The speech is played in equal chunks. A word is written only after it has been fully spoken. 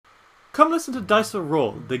Come listen to Dice Will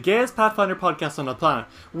Roll, the gayest Pathfinder podcast on the planet.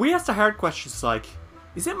 We ask the hard questions like,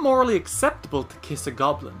 is it morally acceptable to kiss a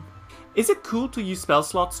goblin? Is it cool to use spell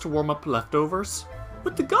slots to warm up leftovers?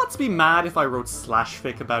 Would the gods be mad if I wrote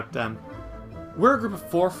slashfic about them? We're a group of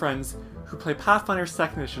 4 friends who play Pathfinder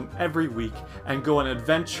 2nd Edition every week and go on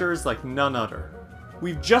adventures like none other.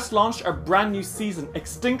 We've just launched our brand new season,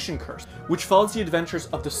 Extinction Curse, which follows the adventures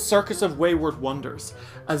of the Circus of Wayward Wonders,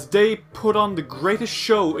 as they put on the greatest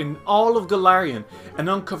show in all of Golarion and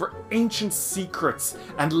uncover ancient secrets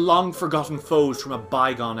and long-forgotten foes from a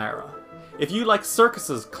bygone era. If you like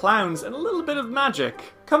circuses, clowns, and a little bit of magic,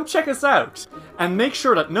 come check us out, and make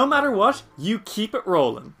sure that no matter what, you keep it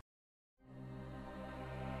rolling.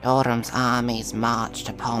 Autumn's armies marched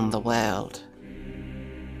upon the world.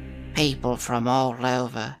 People from all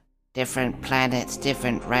over, different planets,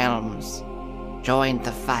 different realms, joined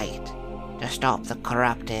the fight to stop the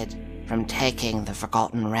corrupted from taking the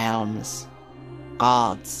Forgotten Realms.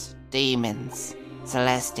 Gods, demons,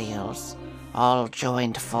 celestials, all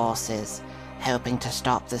joined forces, hoping to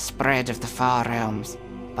stop the spread of the Far Realms.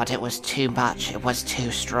 But it was too much, it was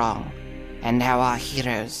too strong. And now our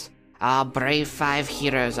heroes, our brave 5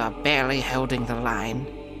 heroes, are barely holding the line.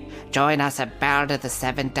 Join us at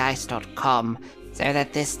baldurthe7dice.com so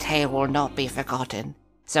that this tale will not be forgotten,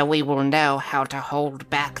 so we will know how to hold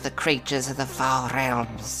back the creatures of the Far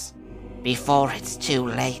Realms before it's too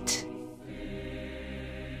late.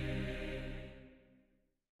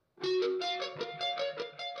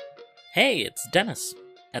 Hey, it's Dennis,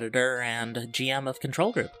 editor and GM of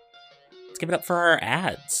Control Group. Let's give it up for our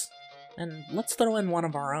ads, and let's throw in one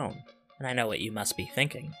of our own. And I know what you must be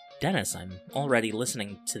thinking. Dennis, I'm already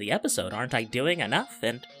listening to the episode. Aren't I doing enough?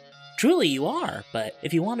 And truly you are, but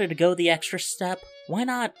if you wanted to go the extra step, why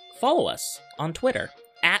not follow us on Twitter,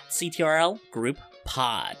 at CTRL Group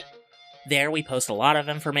Pod. There we post a lot of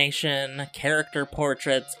information, character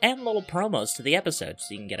portraits, and little promos to the episode,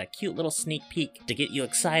 so you can get a cute little sneak peek to get you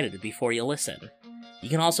excited before you listen. You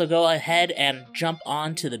can also go ahead and jump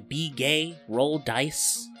on to the Be Gay Roll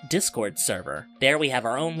Dice Discord server. There we have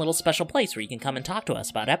our own little special place where you can come and talk to us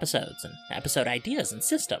about episodes and episode ideas and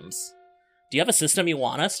systems. Do you have a system you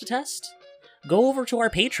want us to test? Go over to our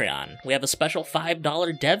Patreon. We have a special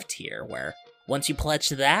 $5 dev tier where once you pledge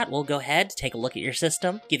to that, we'll go ahead, take a look at your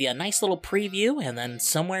system, give you a nice little preview, and then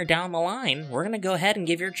somewhere down the line, we're going to go ahead and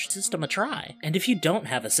give your system a try. And if you don't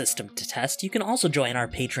have a system to test, you can also join our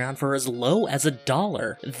Patreon for as low as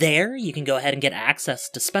 $1. There, you can go ahead and get access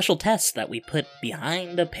to special tests that we put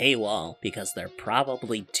behind a paywall, because they're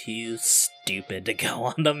probably too stupid to go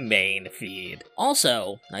on the main feed.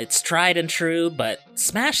 Also, it's tried and true, but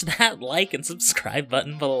smash that like and subscribe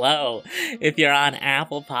button below. If you're on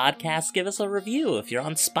Apple Podcasts, give us a review. If you're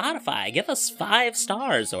on Spotify, give us 5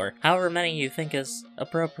 stars, or however many you think is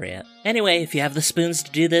appropriate. Anyway, if you have the spoons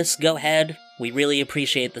to do this, go ahead. We really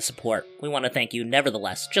appreciate the support. We want to thank you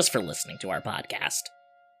nevertheless just for listening to our podcast.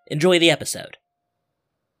 Enjoy the episode.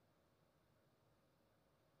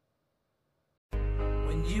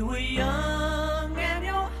 When you were young and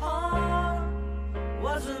your heart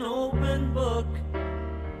was an open book,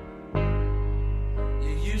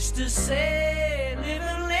 you used to say, live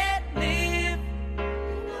and let live. You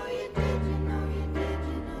know you did, you know you did,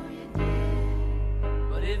 you know you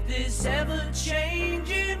did. But if this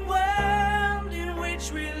ever-changing world in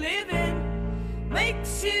which we live in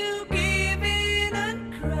makes you give in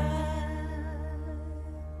and cry,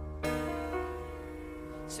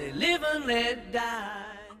 say live and let die.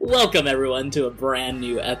 Welcome everyone to a brand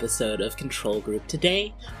new episode of Control Group.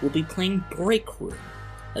 Today, we'll be playing Break Room,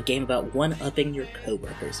 a game about one-upping your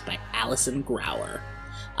coworkers by Alison Grauer.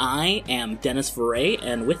 I am Dennis Veray,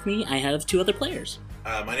 and with me I have 2 other players.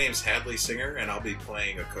 My name's Hadley Singer, and I'll be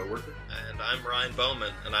playing a coworker. And I'm Ryan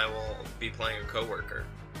Bowman, and I will be playing a coworker.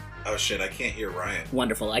 Oh shit, I can't hear Ryan.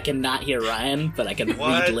 Wonderful, I cannot hear Ryan, but I can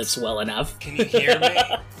read lips well enough. Can you hear me?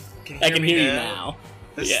 I can hear you now.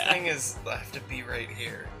 This thing is, I have to be right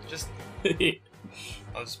here.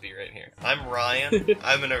 I'll just be right here. I'm Ryan.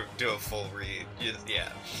 I'm gonna do a full read. Yeah.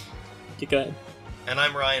 Go ahead. And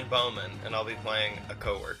I'm Ryan Bowman, and I'll be playing a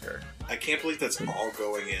coworker. I can't believe that's all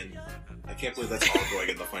going in. I can't believe that's all going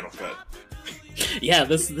in the final cut. Yeah,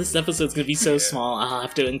 this episode's gonna be so small, I'll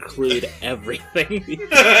have to include everything.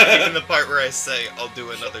 Even the part where I say, I'll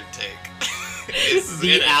do another take.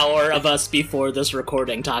 The hour of us before this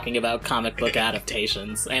recording talking about comic book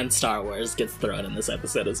adaptations and Star Wars gets thrown in this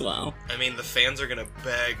episode as well. I mean, the fans are gonna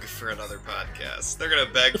beg for another podcast. They're gonna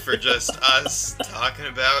beg for just us talking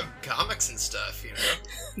about comics and stuff, you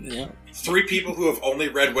know? Yeah. 3 people who have only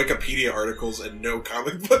read Wikipedia articles and no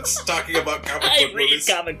comic books talking about comic book movies.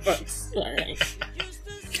 I read comic books. Alright.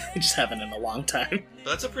 I just haven't in a long time. But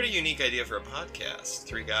that's a pretty unique idea for a podcast.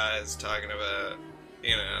 3 guys talking about,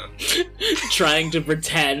 Trying to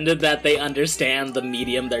pretend that they understand the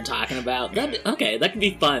medium they're talking about. That could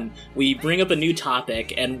be fun. We bring up a new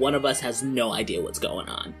topic, and one of us has no idea what's going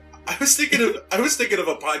on. I was thinking of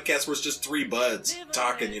a podcast where it's just 3 buds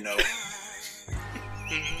talking,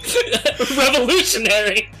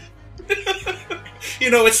 Revolutionary.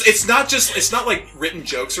 It's not like written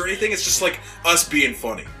jokes or anything. It's just like us being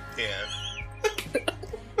funny. Yeah.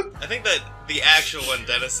 I think that the actual one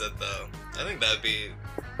Dennis said, though, I think that'd be...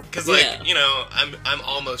 Because, I'm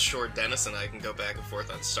almost sure Dennis and I can go back and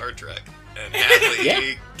forth on Star Trek. And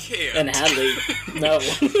Hadley can't. And Hadley, no.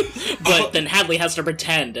 But then Hadley has to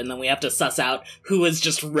pretend, and then we have to suss out who has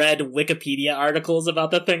just read Wikipedia articles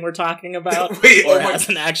about the thing we're talking about, Wait, or has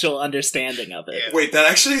an actual understanding of it. Yeah. Wait, that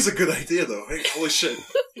actually is a good idea, though. Hey, holy shit.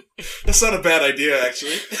 That's not a bad idea,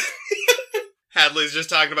 actually. Hadley's just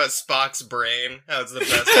talking about Spock's brain. How it's the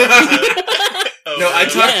best episode.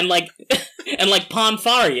 And like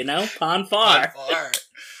Ponfar, Ponfar.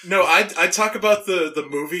 No, I talk about the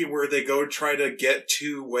movie where they go try to get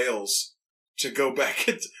 2 whales to go back.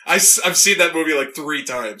 I've seen that movie like 3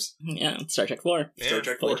 times. Yeah, Star Trek 4. Yeah. Star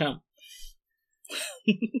Trek Fully 4. time.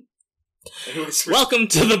 Anyways, Welcome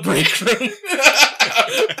to the break room.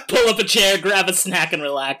 Pull up a chair, grab a snack, and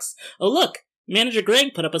relax. Oh, look. Manager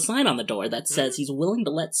Greg put up a sign on the door that says he's willing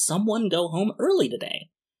to let someone go home early today.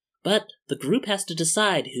 But the group has to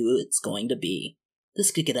decide who it's going to be.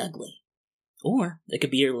 This could get ugly. Or it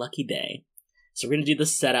could be your lucky day. So we're going to do the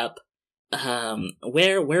setup.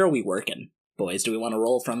 Where are we working, boys? Do we want to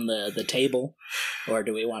roll from the table? Or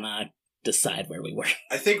do we want to decide where we work?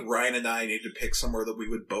 I think Ryan and I need to pick somewhere that we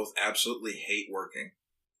would both absolutely hate working.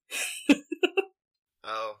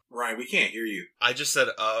 Oh. Ryan, we can't hear you. I just said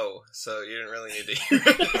so you didn't really need to hear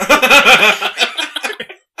it.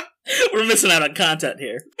 We're missing out on content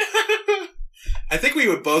here. I think we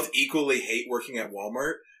would both equally hate working at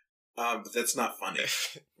Walmart, but that's not funny.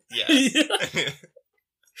 Yes.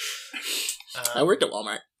 I worked at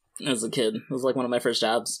Walmart as a kid. It was like one of my first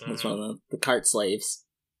jobs. I was one of the cart slaves.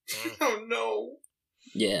 Oh no.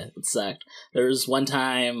 Yeah, it sucked. There was one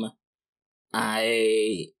time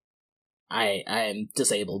I'm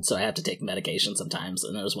disabled, so I have to take medication sometimes,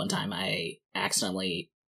 and there was one time I accidentally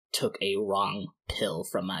took a wrong pill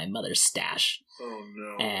from my mother's stash. Oh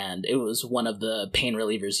no. And it was one of the pain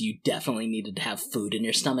relievers you definitely needed to have food in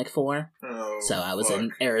your stomach for. Oh, so I was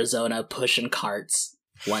in Arizona pushing carts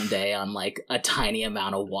one day on like a tiny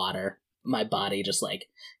amount of water. My body just like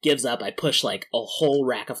gives up. I push like a whole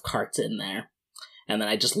rack of carts in there. And then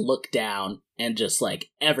I just look down and just like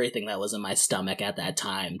everything that was in my stomach at that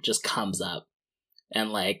time just comes up.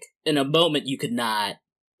 And like in a moment you could not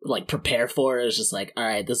like prepare for it. It was just like, all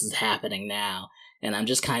right, this is happening now. And I'm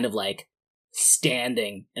just kind of like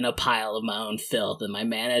standing in a pile of my own filth. And my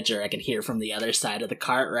manager, I could hear from the other side of the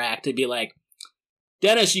cart rack to be like,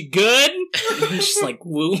 Dennis, you good? And he's just like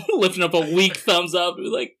lifting up a weak thumbs up. Be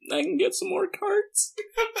like, I can get some more carts.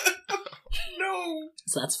 No.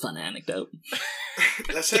 So that's a fun anecdote.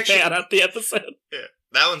 That's To actually fan out the episode. Yeah,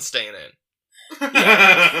 that one's staying in.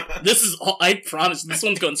 This is all, I promise, this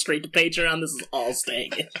one's going straight to Patreon. This is all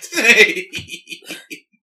staying in. Hey.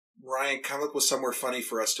 Ryan, come up with somewhere funny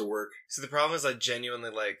for us to work. See, the problem is I genuinely,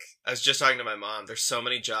 I was just talking to my mom, there's so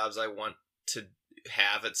many jobs I want to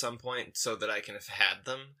have at some point so that I can have had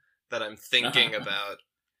them, that I'm thinking about,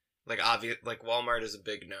 Walmart is a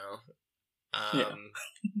big no. Yeah.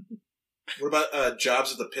 What about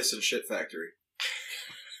jobs at the piss and shit factory?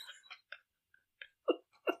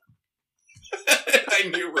 I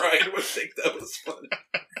knew Ryan would think that was funny.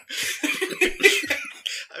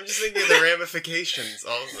 I'm just thinking of the ramifications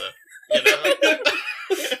also, you know?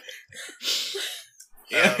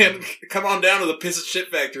 Yeah, man, come on down to the piss and shit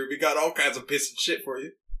factory. We got all kinds of piss and shit for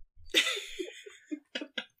you.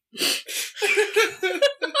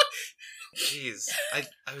 Jeez,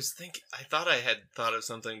 I was thinking, I thought I had thought of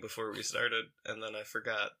something before we started, and then I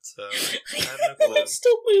forgot, so I have no clue. I'm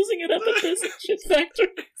still losing it at the piss and shit factory.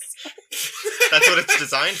 That's what it's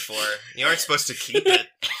designed for. You aren't supposed to keep it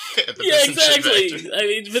at the Yeah, piss and shit exactly. factory. I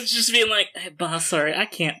mean, but just being like, hey, boss, sorry, I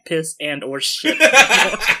can't piss and or shit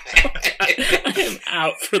anymore. I am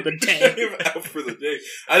out for the day. I'm out for the day.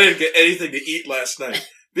 I didn't get anything to eat last night.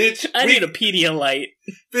 Bitch, I need a Pedialyte.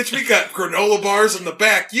 Bitch, we got granola bars in the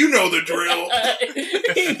back. You know the drill.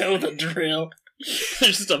 You know the drill.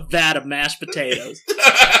 There's just a vat of mashed potatoes.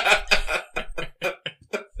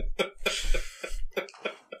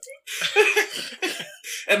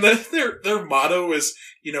 And then their motto is,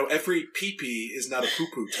 every pee-pee is not a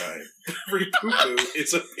poo-poo time. Every poo-poo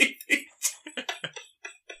is a pee-pee.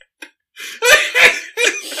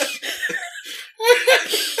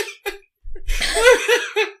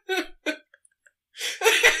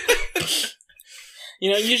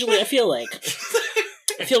 You know, usually I feel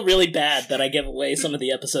really bad that I give away some of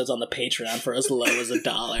the episodes on the Patreon for as low as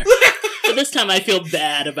 $1. But this time I feel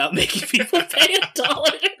bad about making people pay $1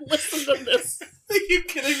 to listen to this. Are you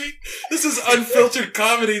kidding me? This is unfiltered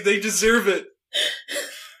comedy. They deserve it.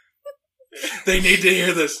 They need to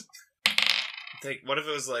hear this. What if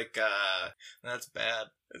it was like, that's bad.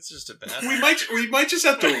 It's just a bad. We might just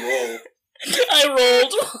have to roll. I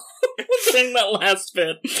rolled during that last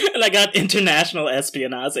bit, and I got International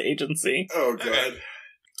Espionage Agency. Oh, God.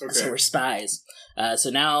 Okay. So we're spies. So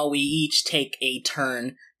now we each take a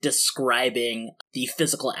turn describing the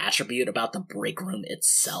physical attribute about the break room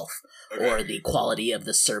itself, or the quality of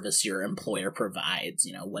the service your employer provides.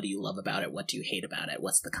 You know, what do you love about it? What do you hate about it?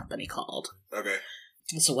 What's the company called? Okay.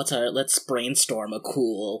 So let's brainstorm a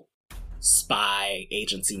cool spy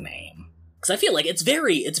agency name. Because I feel like it's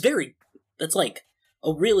like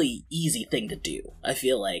a really easy thing to do. I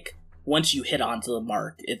feel like once you hit onto the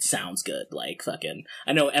mark, it sounds good. Like, fucking,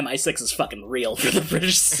 I know MI6 is fucking real for the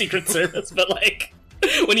British Secret Service, but like,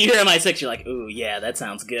 when you hear MI6, you're like, ooh, yeah, that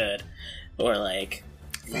sounds good. Or like,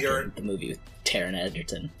 the movie with Taron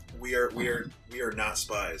Egerton. We are not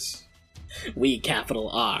spies. We, capital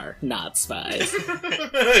R, not spies.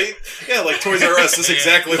 Yeah, like Toys R Us is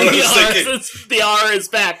exactly what I was thinking. The R is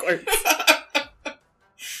backwards.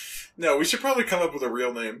 No, we should probably come up with a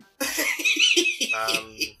real name.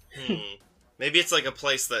 Maybe it's like a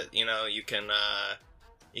place that, you know, you can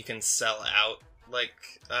sell out, like,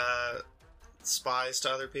 spies to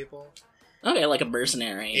other people. Okay, like a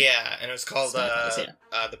mercenary. Yeah, and it was called, the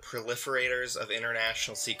Proliferators of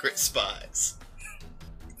International Secret Spies.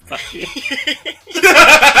 Fuck you.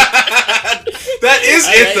 That is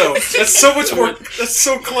it, though. That's so much more, that's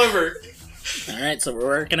so clever. Alright, so we're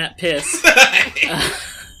working at Piss.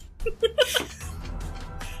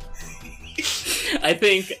 I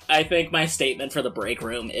think my statement for the break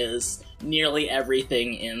room is nearly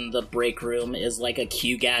everything in the break room is like a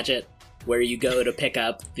Q gadget where you go to pick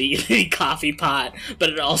up the coffee pot, but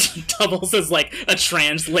it also doubles as like a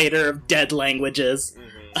translator of dead languages. Mm-hmm.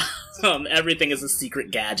 Everything is a secret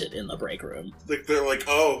gadget in the break room. Like they're like,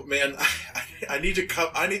 oh man, I need to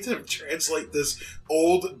translate this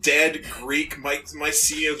old dead Greek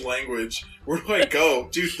Mycenaean language. Where do I go?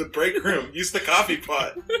 Dude, the break room. Use the coffee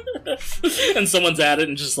pot. And someone's at it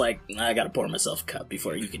and just like, I gotta pour myself a cup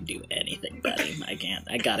before you can do anything, buddy. I can't.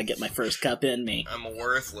 I gotta get my first cup in me. I'm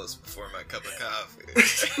worthless before my cup of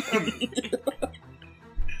coffee.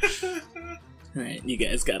 Alright, you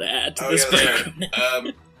guys gotta add to this break room now.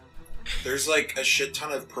 There's like a shit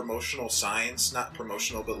ton of promotional signs. Not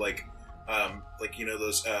promotional, but like you know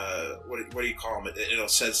those what do you call them? It'll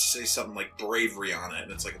say something like bravery on it,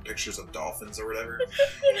 and it's like pictures of dolphins or whatever.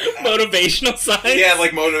 Motivational signs. Yeah,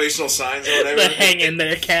 like motivational signs or whatever. The hang in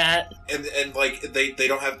there, cat. And like they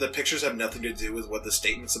don't have the pictures have nothing to do with what the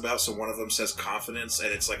statement's about. So one of them says confidence,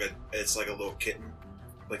 and it's like a little kitten,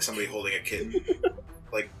 like somebody holding a kitten,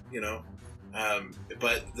 like you know.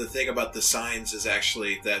 But the thing about the signs is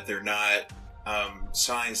actually that they're not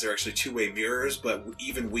signs, they're actually two-way mirrors, but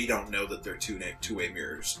even we don't know that they're two-way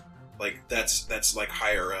mirrors. Like, that's like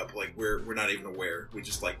higher up. Like, we're not even aware. We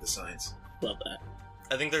just like the signs. Love that.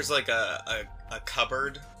 I think there's like a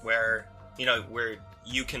cupboard where, you know, where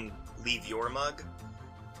you can leave your mug.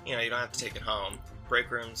 You know, you don't have to take it home.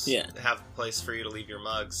 Break rooms have a place for you to leave your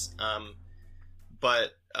mugs.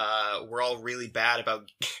 But we're all really bad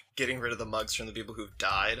about getting rid of the mugs from the people who've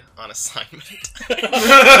died on assignment.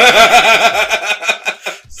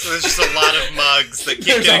 So there's just a lot of mugs that keep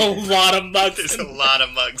There's a lot of mugs. There's a lot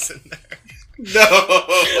of mugs in there. No!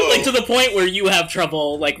 Like, to the point where you have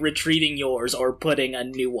trouble, like, retrieving yours or putting a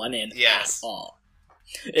new one in at all.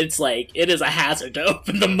 It's like, it is a hazard to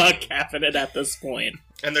open the mug cabinet at this point.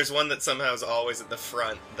 And there's one that somehow is always at the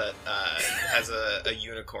front that has a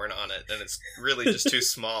unicorn on it, and it's really just too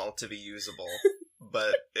small to be usable.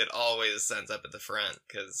 But it always ends up at the front,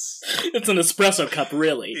 because... It's an espresso cup,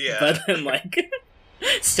 really. Yeah. But then, like,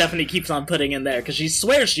 Stephanie keeps on putting in there, because she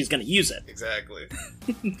swears she's going to use it. Exactly.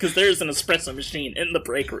 Because there's an espresso machine in the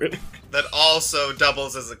break room. That also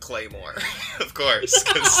doubles as a claymore, of course.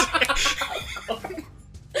 'Cause...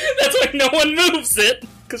 That's why no one moves it,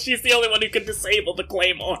 because she's the only one who can disable the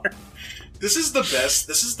claymore. This is the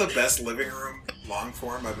best living room long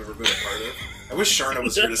form I've ever been a part of. I wish Sharna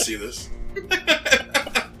was here to see this.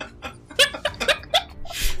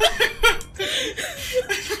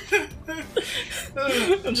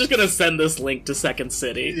 I'm just gonna send this link to Second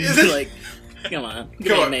City. Like, come on,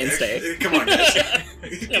 give me a mainstay. Come on, guys.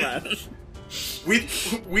 Come on.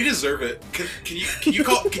 We deserve it. Can you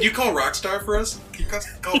call Rockstar for us? Can you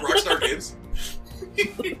call Rockstar Games?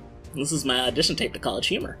 This is my audition tape to College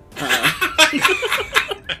Humor.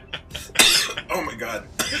 Oh my god.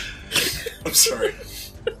 I'm sorry.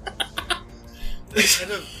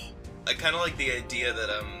 I kind of like the idea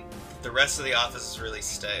that the rest of the office is really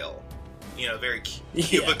stale. You know, very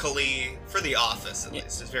cubically for the office at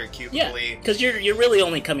least. It's very cubically. Because you're really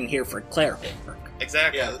only coming here for clerical work.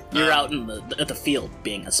 Exactly. Yeah. You're out at the field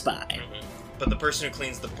being a spy. Mm-hmm. But the person who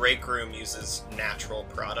cleans the break room uses natural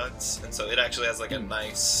products, and so it actually has like a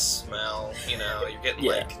nice smell. You know, you're getting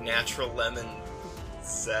like natural lemon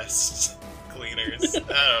zest cleaners. I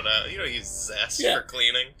don't know. You don't use zest for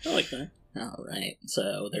cleaning. I like that. Alright,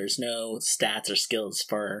 so there's no stats or skills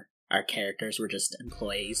for our characters. We're just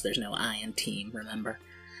employees. There's no I in team, remember?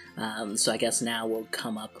 So I guess now we'll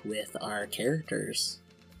come up with our characters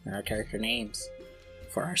and our character names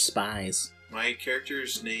for our spies. My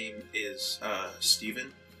character's name is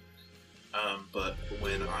Steven. But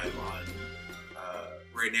when I'm on...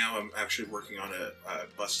 right now I'm actually working on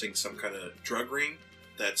busting some kind of drug ring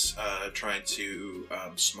that's trying to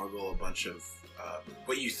smuggle a bunch of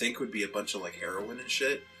what you think would be a bunch of like heroin and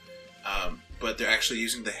shit. But they're actually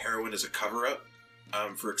using the heroin as a cover-up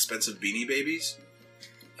for expensive Beanie Babies.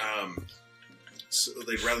 So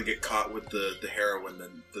they'd rather get caught with the heroin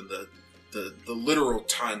than the literal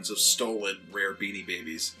tons of stolen rare Beanie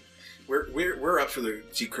Babies. We're up for the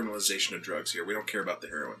decriminalization of drugs here. We don't care about the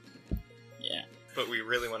heroin. Yeah. But we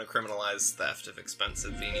really want to criminalize theft of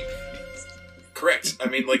expensive Beanie Babies. Correct. I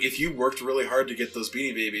mean, like, if you worked really hard to get those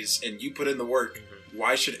Beanie Babies and you put in the work,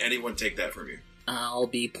 why should anyone take that from you? I'll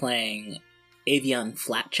be playing Avion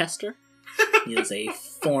Flatchester. He is a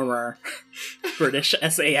former British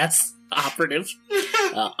SAS operative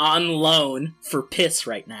on loan for piss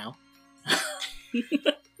right now.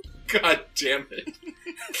 God damn it.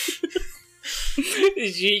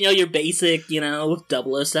 You know, your basic, 007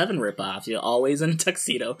 ripoff. You're always in a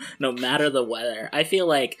tuxedo, no matter the weather. I feel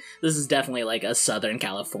like this is definitely like a Southern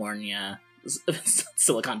California,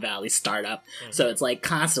 Silicon Valley startup. Mm-hmm. So it's like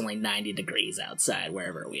constantly 90 degrees outside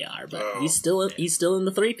wherever we are. But he's still in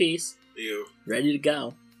the 3-piece. Ew. Ready to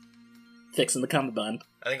go. Fixing the cummerbund.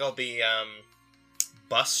 I think I'll be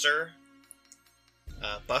Buster.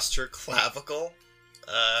 Buster Clavicle.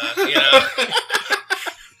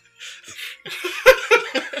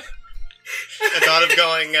 I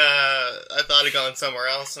thought of going somewhere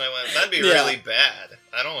else, and I went, that'd be really bad.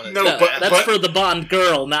 I don't want to do that. That's for the Bond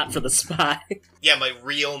girl, not for the spy. Yeah, my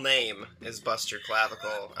real name is Buster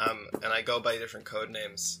Clavicle, and I go by different code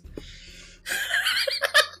names.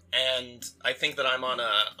 And I think that I'm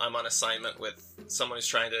on assignment with someone who's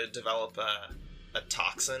trying to develop a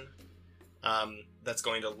toxin that's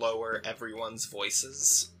going to lower everyone's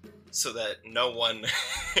voices so that no one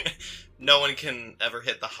can ever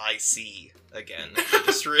hit the high C again. I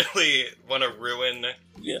just really want to ruin...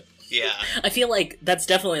 Yeah. Yeah. I feel like that's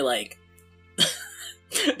definitely like...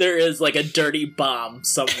 there is like a dirty bomb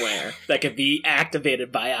somewhere that could be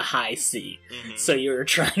activated by a high C. Mm-hmm. So you're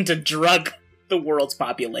trying to drug the world's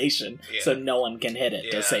population so no one can hit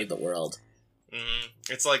it to save the world. Mm-hmm.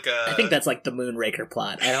 It's like I think that's like the Moonraker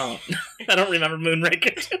plot. I don't remember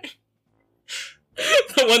Moonraker.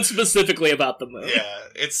 The one specifically about the moon. Yeah,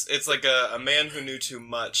 it's like a man who knew too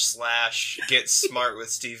much / get smart with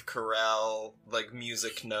Steve Carell, like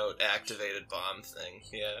music note activated bomb thing.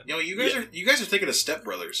 Yeah. Yo, you guys are thinking of Step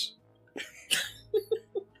Brothers.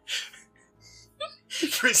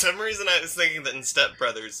 For some reason, I was thinking that in Step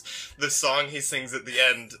Brothers, the song he sings at the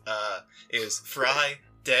end is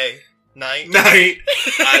Friday Night.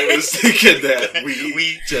 I was thinking that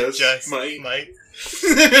we just might.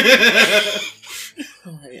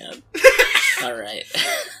 Oh my god. Alright.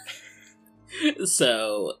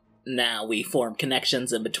 So, now we form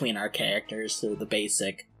connections in between our characters through the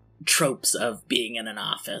basic tropes of being in an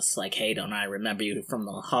office. Like, hey, don't I remember you from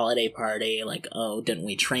the holiday party? Like, oh, didn't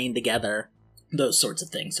we train together? Those sorts of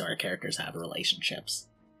things, so our characters have relationships.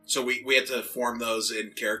 So we had to form those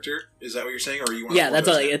in character? Is that what you're saying? Or you want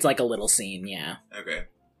it's like a little scene, yeah. Okay.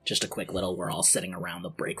 Just a quick little, we're all sitting around the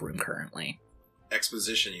break room currently.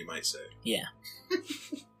 Exposition, you might say. Yeah.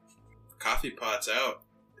 Coffee pot's out.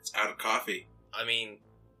 It's out of coffee. I mean,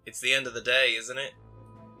 it's the end of the day, isn't it?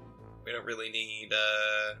 We don't really need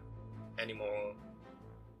any more.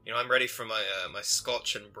 I'm ready for my my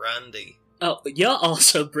scotch and brandy. Oh, you're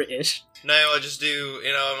also British. No, I just do.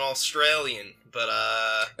 I'm Australian, but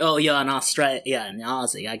Oh, you're an Australian. Yeah, an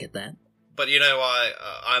Aussie. I get that. But you know why?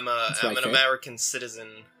 I'm an American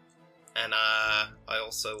citizen, and I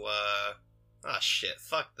also Oh shit,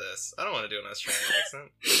 fuck this. I don't want to do an Australian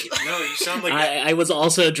accent. No, you sound like... I was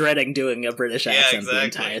also dreading doing a British Yeah, accent the exactly.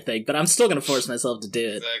 entire thing, but I'm still gonna force myself to do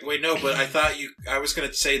it. Exactly. Wait, no, but I thought I was going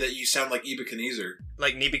to say that you sound like Ebenezer.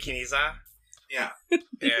 Like Nibikiniza? Yeah.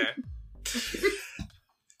 Yeah.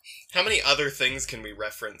 How many other things can we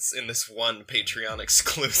reference in this one Patreon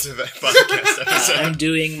exclusive podcast episode? I'm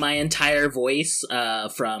doing my entire voice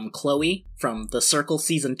from Chloe from The Circle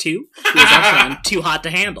Season 2, who is actually on Too Hot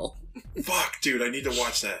to Handle. Fuck, dude, I need to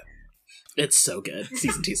watch that. It's so good.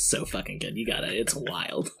 Season 2 is so fucking good. You gotta. It's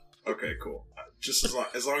wild. Okay, cool. Just as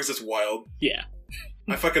long as it's wild. Yeah.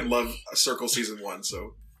 I fucking love Circle Season 1,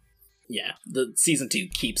 so... Yeah. The Season 2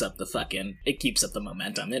 keeps up it keeps up the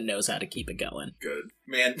momentum. It knows how to keep it going. Good.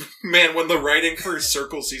 Man, when the writing for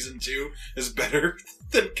Circle Season 2 is better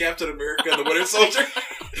than Captain America and the Winter Soldier...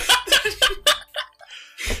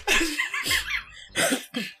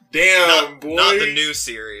 Damn, boy. Not the new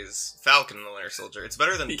series, Falcon and the Winter Soldier. It's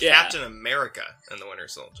better than Yeah. Captain America and the Winter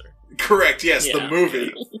Soldier. Correct, yes, the Yeah.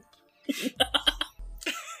 movie.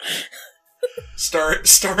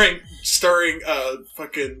 Starring,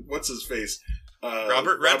 fucking, what's his face?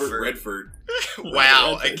 Robert Redford.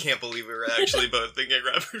 Wow, I can't believe we were actually both thinking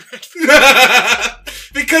Robert Redford.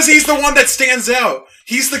 Because he's the one that stands out.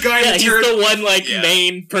 He's the guy Yeah, that he's turns... the one, Yeah.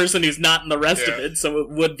 main person who's not in the rest of Yeah. it, so it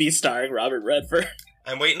would be starring Robert Redford.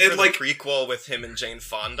 I'm waiting And, for like- the prequel with him and Jane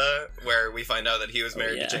Fonda, where we find out that he was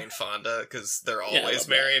married yeah. to Jane Fonda, because they're I always love that.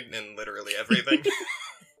 married in literally everything.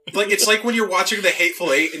 Like, it's like when you're watching The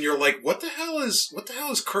Hateful Eight and you're like, what the hell is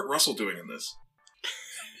Kurt Russell doing in this?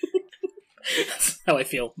 That's how I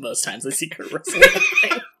feel most times I see Kurt Russell.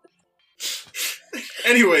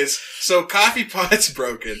 Anyways, so coffee pot's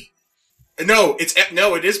broken. No,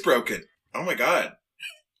 it is broken. Oh my god.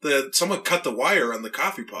 Someone cut the wire on the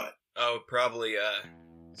coffee pot. Oh, probably,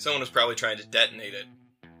 someone was probably trying to detonate it.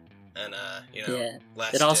 And, Yeah.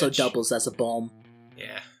 last It also ditch. doubles as a bomb.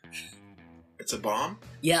 Yeah. It's a bomb?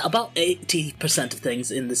 Yeah, about 80% of things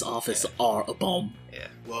in this office are a bomb. Yeah.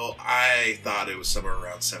 Well, I thought it was somewhere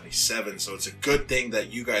around 77, so it's a good thing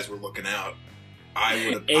that you guys were looking out. I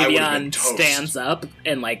would have been Avion toast. stands up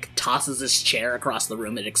and, tosses his chair across the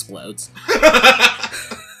room. It explodes.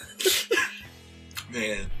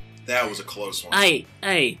 Man, that was a close one.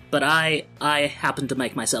 But I happen to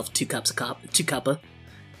make myself 2 cups of coffee. 2 cuppa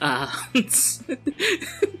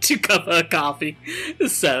of coffee.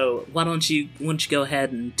 So why don't you go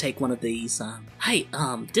ahead and take one of these?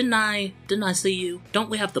 Didn't I see you? Don't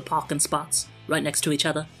we have the parking spots right next to each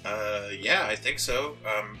other? Yeah, I think so.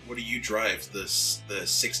 What do you drive? The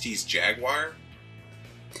 60s Jaguar?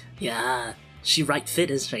 Yeah, she right fit,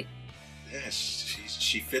 isn't she? Yeah,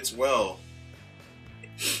 she fits well.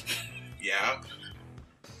 Yeah.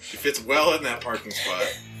 She fits well in that parking spot.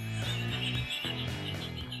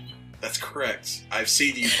 That's correct. I've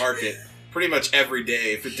seen you park it pretty much every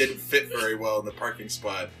day. If it didn't fit very well in the parking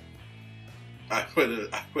spot, I would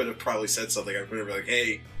have probably said something. I would have been like,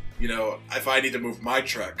 hey, if I need to move my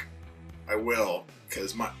truck, I will,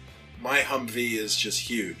 because my Humvee is just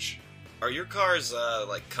huge. Are your cars,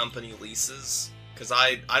 company leases? Because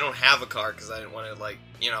I don't have a car because I didn't want to,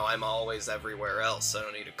 I'm always everywhere else, so I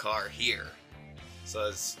don't need a car here. So I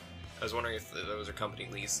was wondering if those are company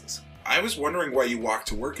leases. I was wondering why you walk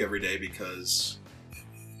to work every day, because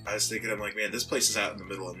I was thinking, I'm like, man, this place is out in the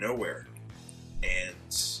middle of nowhere. And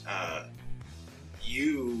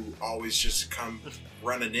you always just come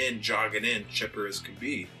running in, jogging in, chipper as can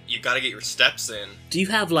be. You gotta get your steps in. Do you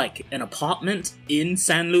have an apartment in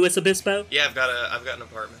San Luis Obispo? Yeah, I've got an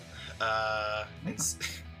apartment.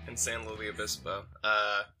 In San Luis Obispo.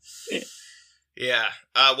 Yeah.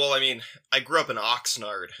 Well, I grew up in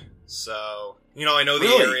Oxnard, so I know the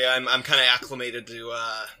Really? area. I'm kind of acclimated to.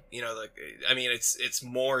 It's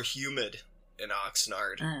more humid in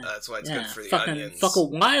Oxnard. That's why it's good for the onions.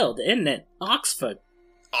 Fucking wild, isn't it? Oxford.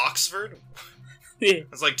 Oxford? Yeah.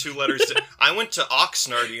 That's like 2 letters. I went to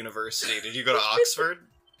Oxnard University. Did you go to Oxford?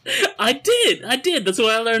 I did. That's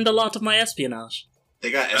where I learned a lot of my espionage.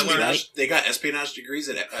 They got I learned- espionage. They got espionage degrees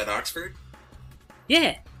at Oxford.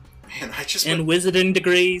 Yeah, Man, I just and went, wizarding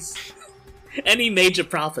degrees. Any major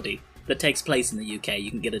property that takes place in the UK, you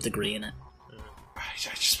can get a degree in it. I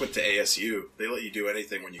just went to ASU. They let you do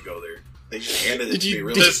anything when you go there. They just handed it Did to you- me.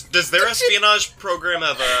 Really? Does their espionage program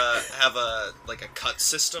have a cut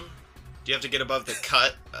system? Do you have to get above the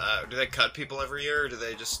cut? Do they cut people every year, or do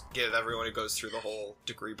they just give everyone who goes through the whole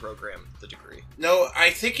degree program the degree? No,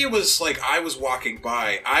 I think it was I was walking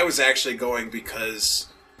by. I was actually going because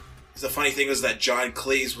the funny thing was that John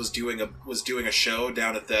Cleese was doing a show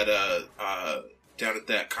down at that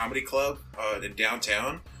comedy club in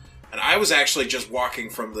downtown, And I was actually just walking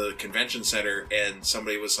from the convention center, and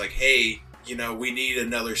somebody was like, hey, you know, we need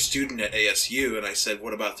another student at ASU. And I said,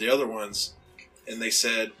 what about the other ones? And they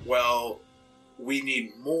said, well, we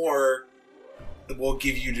need more. We'll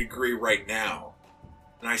give you a degree right now.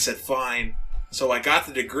 And I said, fine. So I got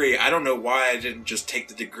the degree. I don't know why I didn't just take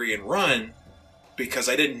the degree and run, because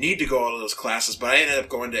I didn't need to go all of those classes, but I ended up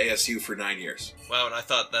going to ASU for 9 years. Wow, and I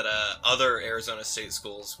thought that other Arizona State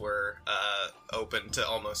schools were open to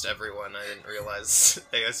almost everyone. I didn't realize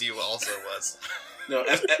ASU also was. No,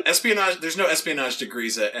 espionage. There's no espionage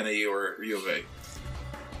degrees at NAU or U of A.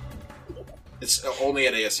 It's only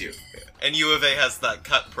at ASU. And U of A has that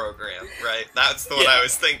cut program, right? That's the one I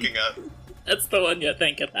was thinking of. That's the one you're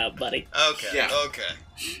thinking of, buddy. Okay, Yeah. okay.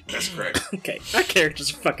 That's correct. Okay, our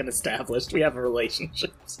characters are fucking established. We have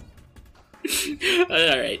relationships.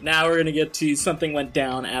 Alright, now we're gonna get to something went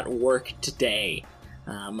down at work today.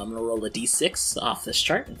 I'm gonna roll a d6 off this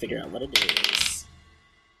chart and figure out what it is.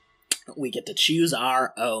 We get to choose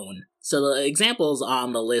our own. So the examples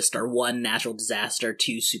on the list are 1 natural disaster,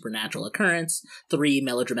 2 supernatural occurrence, 3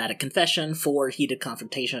 melodramatic confession, 4 heated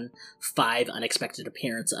confrontation, 5 unexpected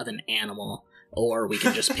appearance of an animal, or we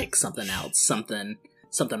can just pick something else, something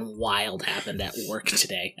wild happened at work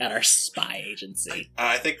today at our spy agency.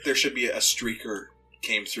 I think there should be a streaker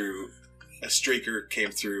came through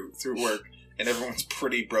work, and everyone's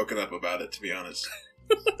pretty broken up about it, to be honest.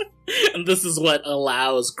 And this is what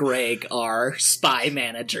allows Greg, our spy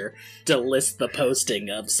manager, to list the posting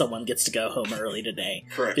of someone gets to go home early today.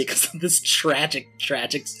 Correct. Because of this tragic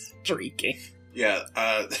streaking. Yeah,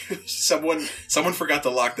 someone forgot to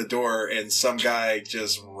lock the door, and some guy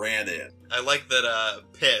just ran in. I like that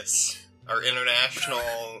PIS, our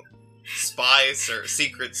international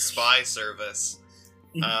secret spy service,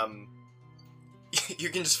 you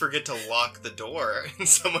can just forget to lock the door and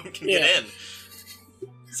someone can get in.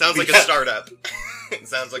 Sounds like a startup. It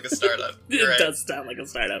sounds like a startup. It does sound like a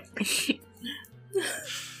startup.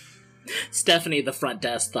 Stephanie, the front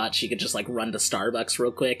desk, thought she could just run to Starbucks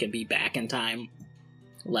real quick and be back in time.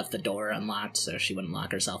 Left the door unlocked so she wouldn't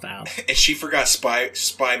lock herself out. And she forgot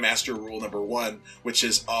spy master rule number 1, which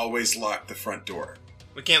is always lock the front door.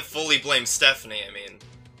 We can't fully blame Stephanie. I mean,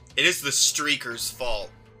 it is the streaker's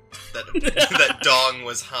fault that Dong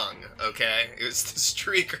was hung, okay? It was the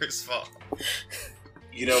streaker's fault.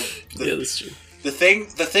 You know, Yeah, that's true. the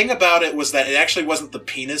thing about it was that it actually wasn't the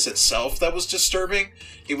penis itself that was disturbing.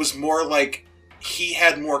 It was more like he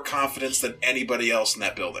had more confidence than anybody else in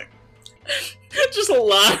that building. Just a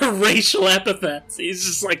lot of racial epithets. He's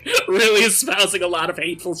just really espousing a lot of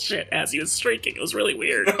hateful shit as he was streaking. It was really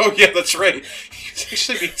weird. Oh yeah, that's right. He was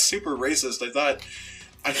actually being super racist. I thought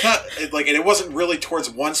and it wasn't really towards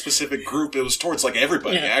one specific group. It was towards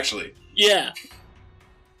everybody, actually. Yeah.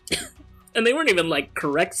 And they weren't even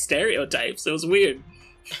correct stereotypes. It was weird.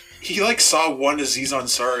 He saw one Aziz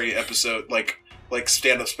Ansari episode,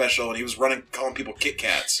 stand-up special, and he was calling people Kit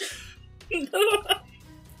Kats. He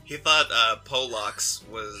thought Polacks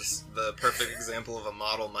was the perfect example of a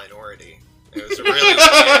model minority. It was really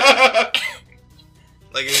weird.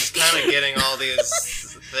 He was kind of getting all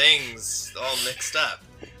these things all mixed up.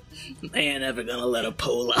 They ain't ever gonna let a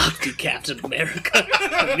Polak be Captain America.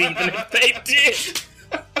 And even if they did,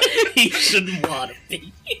 he shouldn't want to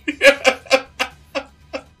be.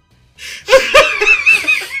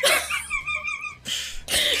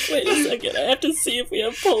 Wait a second, I have to see if we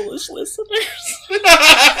have Polish listeners.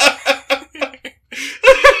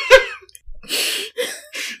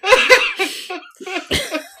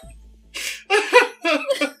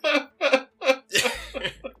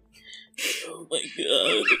 Oh my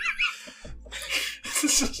god.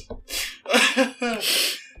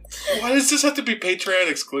 Why does this have to be Patreon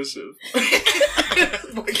exclusive?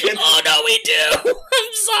 Oh no, we do!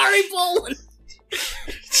 I'm sorry, Poland!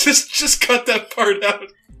 Just cut that part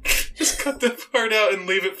out. Just cut that part out and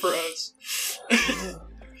leave it for us.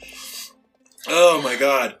 Oh my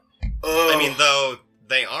god. Oh. I mean, though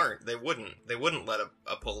they wouldn't let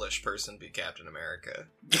a Polish person be Captain America.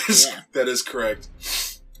 That is correct.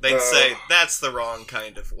 They'd say that's the wrong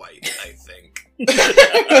kind of white, I think.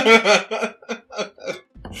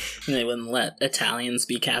 They wouldn't let Italians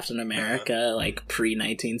be Captain America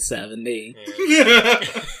pre-1970. Yeah.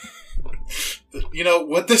 You know,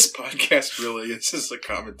 what this podcast really is a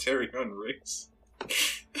commentary on race.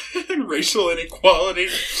 And racial inequality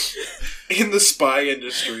in the spy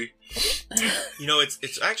industry. You know,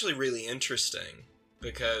 it's actually really interesting,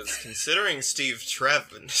 because considering Steve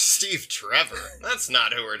Trevor, that's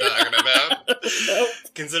not who we're talking about.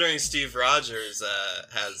 Considering Steve Rogers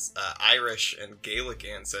has Irish and Gaelic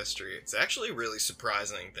ancestry, it's actually really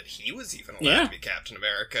surprising that he was even allowed to be Captain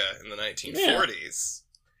America in the 1940s.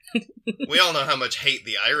 We all know how much hate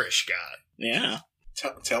the Irish got. Yeah.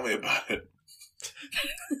 Tell me about it.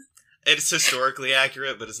 It's historically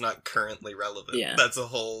accurate, but it's not currently relevant. Yeah. That's a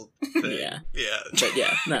whole thing. Yeah. Yeah. But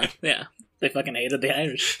yeah, no, yeah. They fucking hated the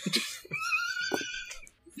Irish.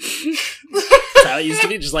 That's how it used to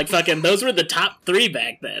be. Just like fucking, those were the top 3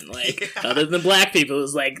 back then. Like, other than black people, it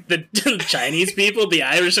was like the Chinese people, the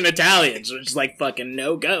Irish, and Italians, which is like fucking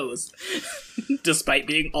no-goes. Despite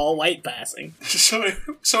being all white passing. So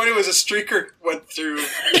anyways, a streaker went through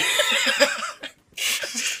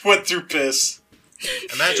piss.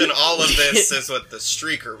 Imagine all of this is what the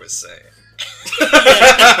streaker was saying.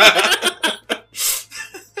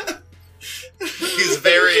 He's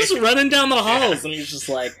very... He's just running down the halls, and he's just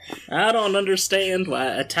like, I don't understand why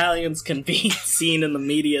Italians can be seen in the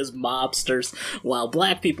media as mobsters, while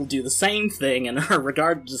black people do the same thing and are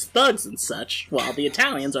regarded as thugs and such, while the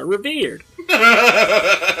Italians are revered.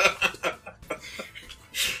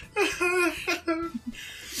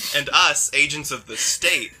 And us, agents of the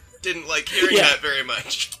state, didn't like hearing that very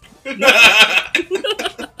much.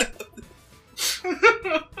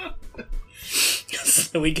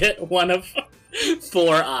 So we get one of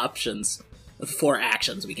 4 options. 4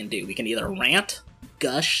 actions we can do. We can either rant,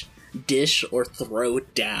 gush, dish, or throw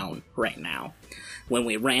down right now. When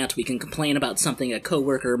we rant, we can complain about something a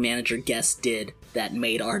coworker, manager, guest did that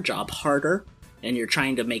made our job harder, and you're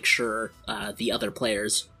trying to make sure the other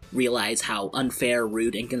players realize how unfair,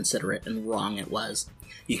 rude, inconsiderate, and wrong it was.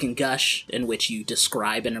 You can gush, in which you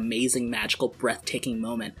describe an amazing, magical, breathtaking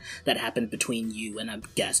moment that happened between you and a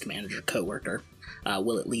guest, manager, coworker.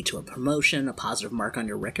 Will it lead to a promotion, a positive mark on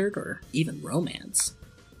your record, or even romance?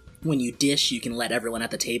 When you dish, you can let everyone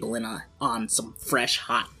at the table in on some fresh,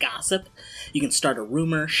 hot gossip. You can start a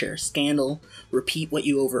rumor, share a scandal, repeat what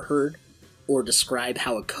you overheard, or describe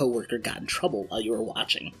how a coworker got in trouble while you were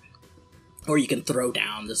watching. Or you can throw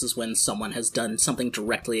down. This is when someone has done something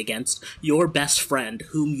directly against your best friend,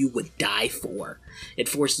 whom you would die for. It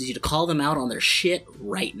forces you to call them out on their shit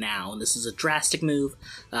right now, and this is a drastic move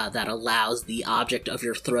that allows the object of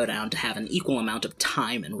your throwdown to have an equal amount of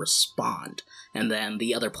time and respond. And then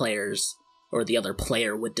the other players, or the other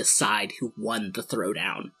player, would decide who won the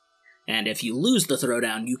throwdown. And if you lose the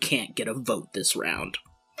throwdown, you can't get a vote this round.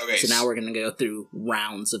 Okay. So now we're going to go through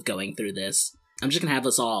rounds of going through this. I'm just going to have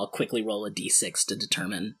us all quickly roll a d6 to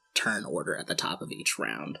determine turn order at the top of each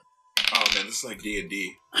round. Oh man, this is like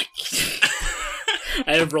D&D.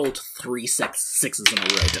 I have rolled 3 sixes in a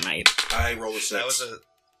row tonight. I rolled a 6. That was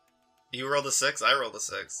You rolled a 6, I rolled a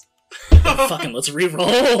 6. Fucking let's re-roll.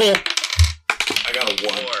 I got a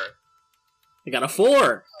 1. 4. I got a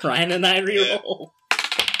 4. Ryan and I re-roll.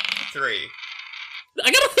 3.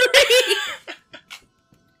 I got a 3.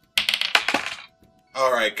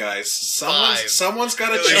 Alright, guys. 5. Someone's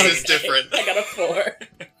got to This change. is different. I got a 4.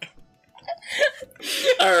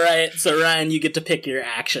 Alright, so Ryan, you get to pick your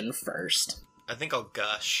action first. I think I'll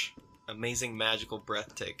gush. Amazing, magical,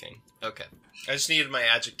 breathtaking. Okay. I just needed my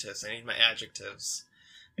adjectives. I need my adjectives.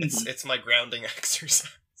 It's my grounding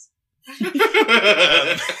exercise.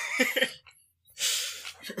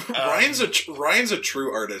 Ryan's a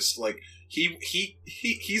true artist. Like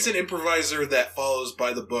he's an improviser that follows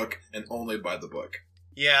by the book and only by the book.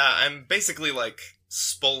 Yeah, I'm basically like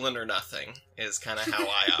Spolin or nothing is kind of how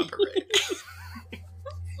I operate.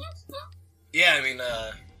 Yeah, I mean,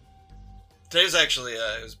 today's actually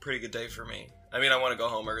it was a pretty good day for me. I mean, I want to go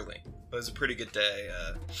home early, but it was a pretty good day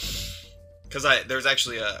because there's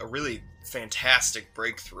actually a really fantastic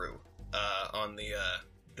breakthrough on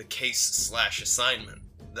the case/assignment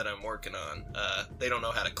that I'm working on. They don't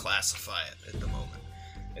know how to classify it at the moment.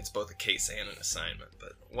 It's both a case and an assignment,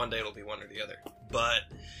 but one day it'll be one or the other. But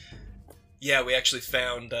yeah, we actually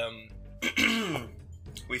found that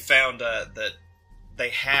they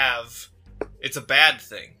have. It's a bad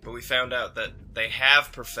thing, but we found out that they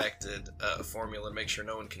have perfected a formula to make sure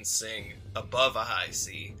no one can sing above a high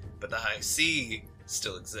C, but the high C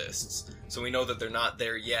still exists. So we know that they're not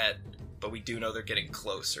there yet, but we do know they're getting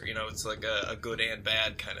closer. You know, it's like a good and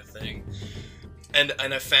bad kind of thing. And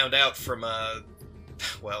I found out from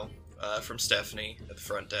from Stephanie at the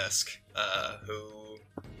front desk, who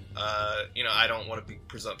you know, I don't want to be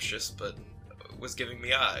presumptuous, but was giving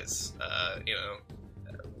me eyes.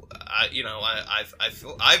 I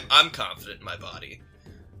feel I'm confident in my body.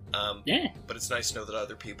 Yeah. But it's nice to know that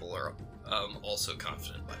other people are also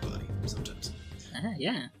confident in my body sometimes.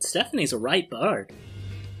 Yeah. Stephanie's a right bard.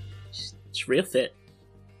 She's real fit.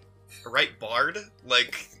 A right bard?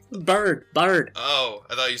 Like Bird. Oh,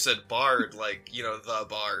 I thought you said bard, like, the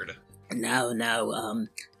bard. No,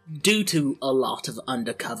 due to a lot of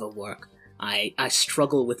undercover work, I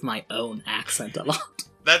struggle with my own accent a lot.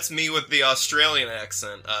 That's me with the Australian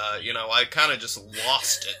accent. I kind of just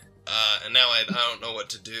lost it. And now I don't know what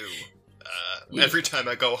to do. Every time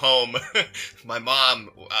I go home, my mom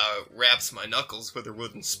wraps my knuckles with her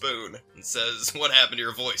wooden spoon and says, "What happened to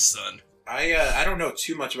your voice, son?" I don't know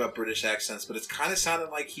too much about British accents, but it's kind of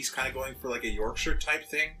sounding like he's kind of going for like a Yorkshire type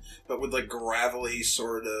thing, but with like gravelly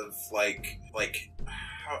sort of like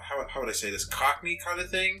how would I say this, Cockney kind of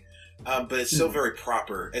thing, but it's still very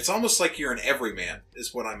proper. It's almost like you're an everyman,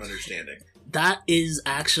 is what I'm understanding. That is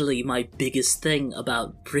actually my biggest thing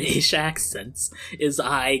about British accents, is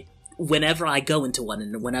whenever I go into one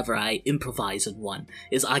and whenever I improvise in one,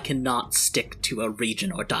 is I cannot stick to a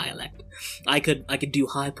region or dialect. I could do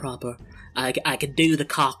high proper, I could do the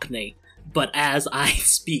Cockney, but as I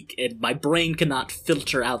speak, my brain cannot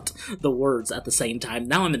filter out the words at the same time.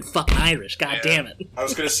 Now I'm in fucking Irish, god damn it. I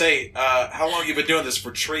was gonna say, how long you been doing this,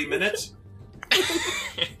 for 3 minutes?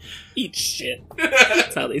 Eat shit.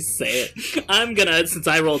 That's how they say it. Since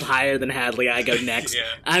I rolled higher than Hadley, I go next. Yeah.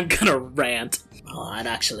 I'm gonna rant. Oh,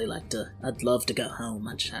 I'd love to go home.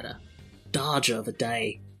 I just had a dodger of a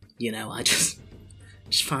day. I just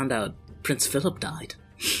found out Prince Philip died.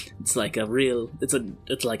 It's like a real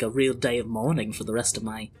day of mourning for the rest of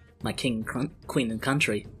my king, queen, and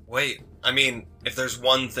country. Wait, I mean, if there's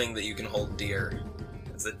one thing that you can hold dear,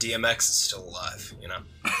 it's that DMX is still alive,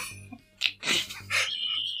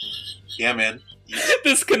 Yeah, man.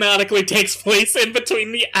 This canonically takes place in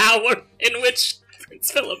between the hour in which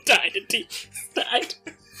Prince Philip died and DMX died.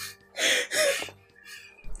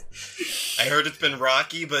 I heard it's been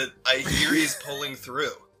rocky, but I hear he's pulling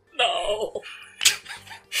through. No.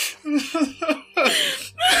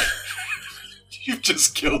 You've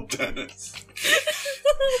just killed Dennis.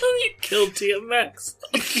 You killed DMX.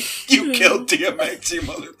 You killed DMX, you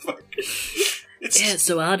motherfucker. Yeah,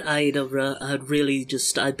 so I'd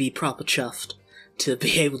be proper chuffed to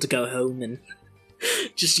be able to go home and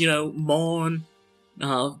just, mourn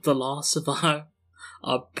the loss of our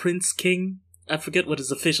Prince King. I forget what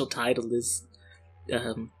his official title is,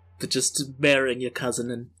 but just marrying your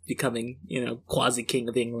cousin and becoming, quasi-king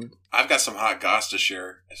of England. I've got some hot goss to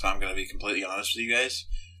share, if I'm going to be completely honest with you guys.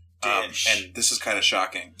 And this is kind of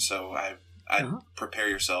shocking, so I prepare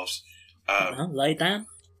yourselves. Lay down.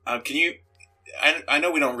 Can you... I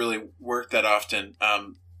know we don't really work that often,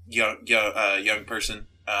 young person.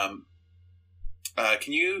 Can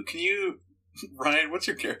you... Ryan, what's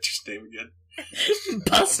your character's name again?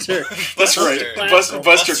 Buster. That's right.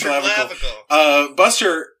 Buster Clavicle.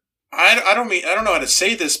 Buster, I don't know how to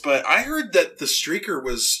say this, but I heard that the Streaker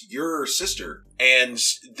was your sister, and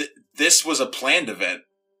this was a planned event.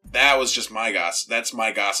 That was just my gossip. That's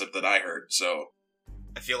my gossip that I heard. So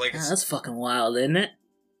I feel like that's fucking wild, isn't it?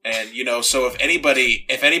 And so if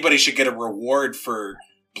anybody should get a reward for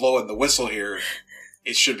blowing the whistle here,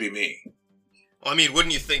 it should be me. Well, I mean,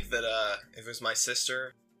 wouldn't you think that if it was my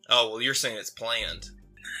sister? Oh, well, you're saying it's planned.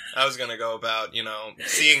 I was gonna go about,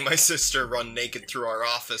 seeing my sister run naked through our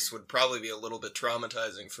office would probably be a little bit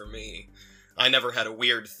traumatizing for me. I never had a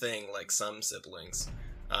weird thing like some siblings,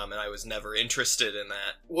 and I was never interested in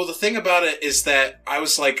that. Well, the thing about it is that I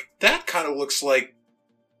was like, that kind of looks like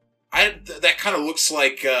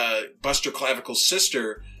Buster Clavicle's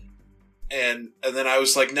sister, and then I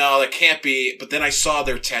was like, no, that can't be. But then I saw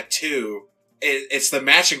their tattoo. It's the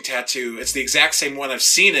matching tattoo. It's the exact same one. I've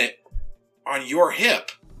seen it on your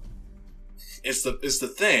hip. Is the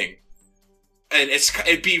thing, and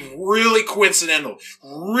it'd be really coincidental,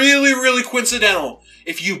 really coincidental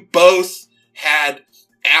if you both had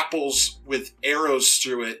apples with arrows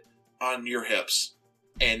through it on your hips,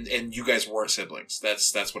 and you guys weren't siblings.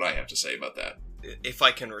 That's what I have to say about that. If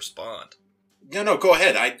I can respond. No, go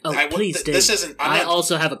ahead. Please do. This isn't. I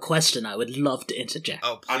also have a question. I would love to interject.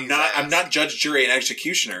 Oh, please. I'm not judge, jury, and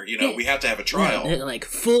executioner. We have to have a trial. Yeah, like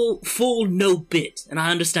full no bit. And I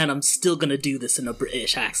understand I'm still gonna do this in a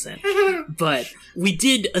British accent, but we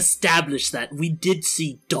did establish that we did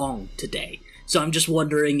see Dong today. So I'm just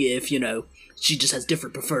wondering if she just has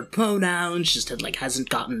different preferred pronouns. Just hasn't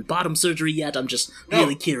gotten bottom surgery yet. I'm just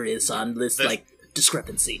really curious on this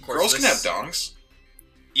discrepancy. Girls can have dongs.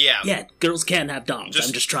 Yeah, girls can have dongs.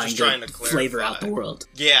 I'm just trying to flavor out the world.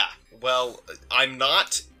 Yeah, well, I'm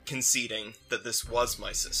not conceding that this was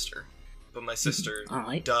my sister, but my sister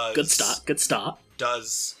does... Good start.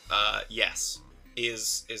 Does, yes,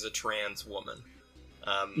 is a trans woman,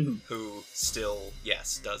 who still,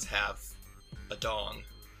 yes, does have a dong,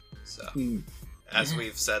 so... as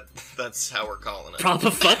we've said, that's how we're calling it.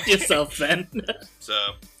 Proper fuck yourself, then.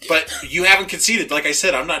 So, But you haven't conceded. Like I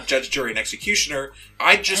said, I'm not judge, jury, and executioner.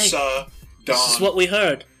 I just saw Dawn. This is what we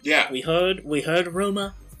heard. Yeah. We heard a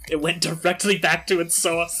rumor. It went directly back to its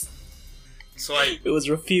source. so It was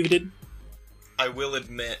refuted. I will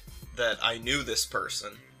admit that I knew this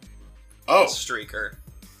person, Oh. Streaker.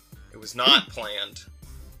 It was not planned,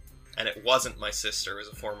 and it wasn't my sister. It was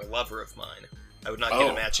a former lover of mine. I would not get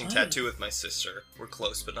a matching tattoo with my sister. We're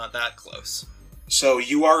close, but not that close. So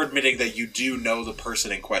you are admitting that you do know the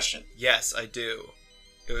person in question. Yes, I do.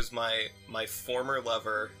 It was my former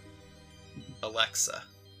lover, Alexa,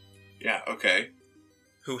 Yeah, okay.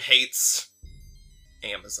 who hates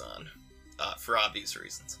Amazon for obvious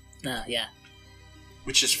reasons. Yeah.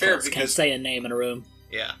 Which is fair Can't because... say a name in a room.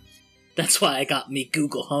 Yeah. That's why I got me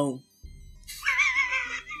Google Home.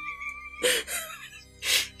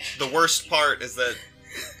 The worst part is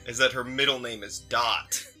that her middle name is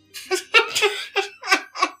Dot.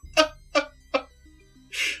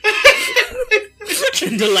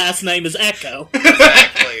 And the last name is Echo.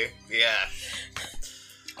 Exactly. Yeah.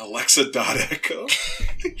 Alexa.echo.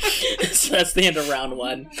 So that's the end of round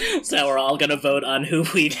 1. So we're all gonna vote on who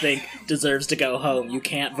we think deserves to go home. You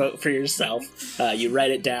can't vote for yourself. You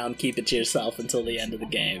write it down, keep it to yourself until the end of the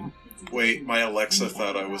game. Wait, my Alexa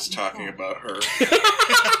thought I was talking about her.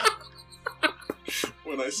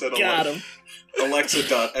 When I said Got him.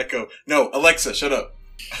 Alexa.echo. No, Alexa, shut up.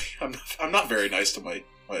 I'm not very nice to my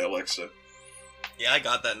Alexa. Yeah, I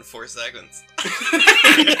got that in 4 seconds.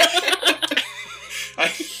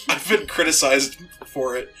 I've been criticized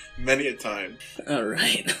for it many a time.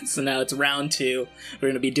 Alright, so now it's round 2. We're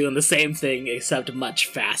gonna be doing the same thing, except much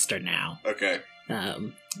faster now. Okay.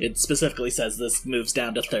 It specifically says this moves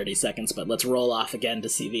down to 30 seconds, but let's roll off again to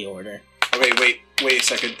see the order. Okay, wait a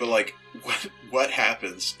second, but like, what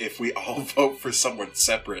happens if we all vote for someone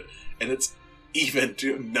separate, and it's even?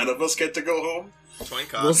 Do none of us get to go home? Coin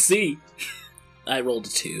cost. We'll see. I rolled a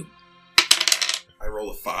 2. I roll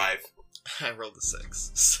a 5. I rolled a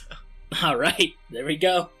 6. So Alright, there we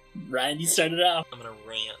go. Ryan, you started off. I'm gonna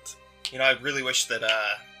rant. You know, I really wish that,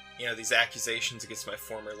 these accusations against my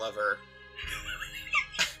former lover,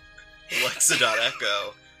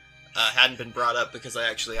 Alexa.echo, hadn't been brought up because I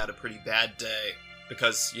actually had a pretty bad day.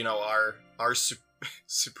 Because, our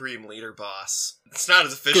Supreme Leader boss, it's not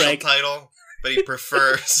his official Greg. title, but he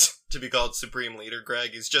prefers to be called Supreme Leader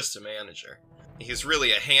Greg. He's just a manager. He's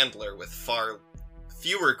really a handler with far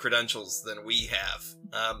fewer credentials than we have.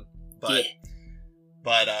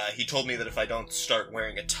 But he told me that if I don't start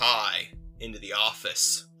wearing a tie into the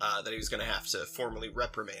office, that he was going to have to formally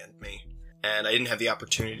reprimand me. And I didn't have the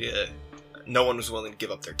opportunity to... No one was willing to give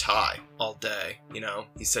up their tie all day,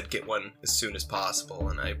 He said get one as soon as possible,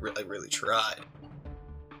 and I really tried.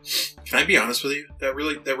 Can I be honest with you? That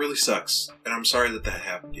really sucks, and I'm sorry that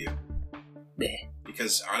happened to you. Yeah.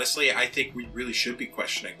 Because honestly, I think we really should be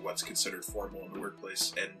questioning what's considered formal in the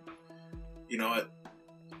workplace, and you know what?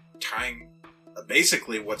 Tying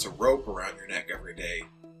basically what's a rope around your neck every day.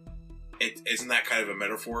 Isn't that kind of a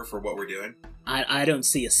metaphor for what we're doing? I don't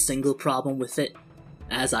see a single problem with it.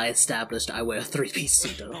 As I established, I wear a 3-piece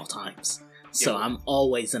suit at all times. So I'm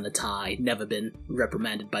always in a tie, never been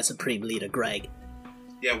reprimanded by Supreme Leader Greg.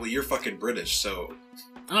 Yeah, well, you're fucking British, so...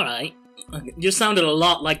 Alright. You sounded a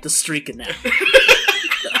lot like the Streaker now.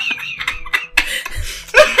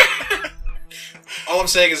 All I'm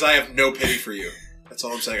saying is I have no pity for you. That's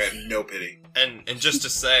all I'm saying, I have no pity. And just to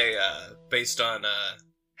say, based on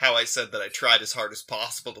how I said that I tried as hard as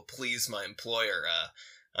possible to please my employer,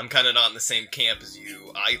 I'm kind of not in the same camp as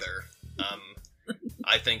you either.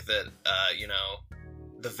 I think that,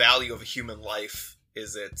 the value of a human life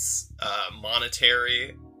is its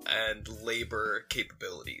monetary and labor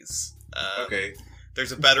capabilities. Okay.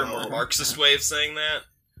 There's a better, more Marxist way of saying that,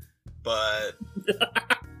 but,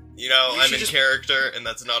 I'm in character, and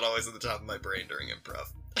that's not always at the top of my brain during improv.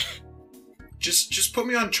 Just put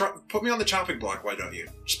me on the chopping block, why don't you?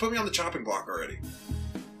 Just put me on the chopping block already.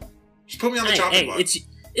 Just put me on the chopping block.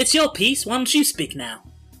 It's your piece. Why don't you speak now?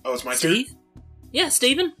 Oh, it's my Steve? turn? Yeah,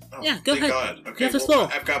 Steven? Oh, yeah, go thank ahead. God. Okay, You have the floor.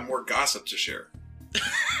 I've got more gossip to share.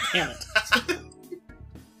 Damn it.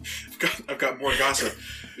 I've got more gossip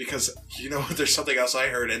because there's something else I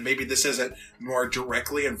heard, and maybe this isn't more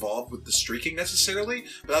directly involved with the streaking necessarily,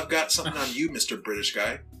 but I've got something on you, Mr. British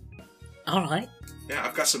guy. Alright. Yeah,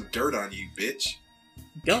 I've got some dirt on you, bitch.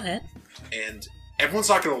 Go ahead. And everyone's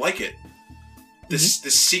not gonna like it. This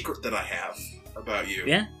secret that I have about you.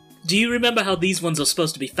 Yeah? Do you remember how these ones are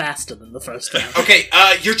supposed to be faster than the first round? Okay,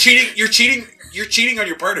 you're cheating on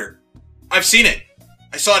your partner. I've seen it.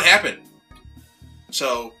 I saw it happen.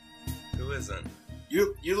 So Who isn't?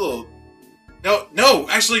 You little. No,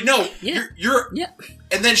 actually, no. Yeah. You're. Yeah.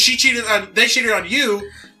 And then they cheated on you,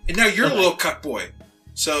 and now you're a little cuck boy.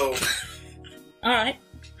 So. Alright.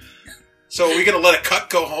 So are we gonna let a cuck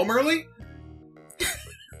go home early?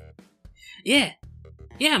 Yeah.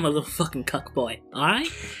 Yeah, I'm a little fucking cuck boy, alright?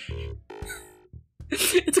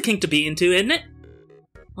 It's a kink to be into, isn't it?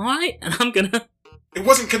 Alright? And I'm gonna It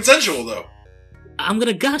wasn't consensual, though.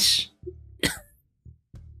 gush.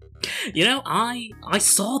 You know, I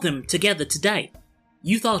saw them together today.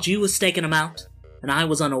 You thought you was staking them out, and I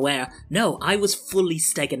was unaware. No, I was fully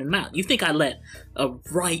staking them out. You think I let a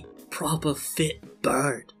right, proper, fit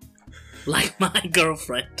bird like my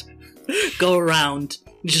girlfriend go around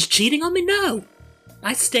just cheating on me? No.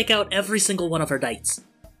 I stake out every single one of her dates.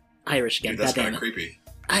 Irish again, Dude, that's goddamn kind of it.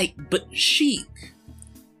 creepy. But she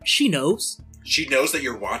knows. She knows that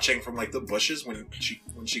you're watching from like the bushes when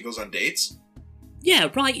she goes on dates. Yeah,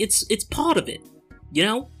 right. It's part of it. You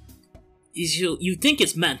know, you think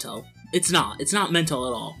it's mental. It's not. It's not mental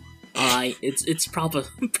at all. Alright, it's proper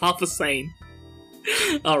sane.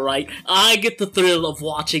 Alright, I get the thrill of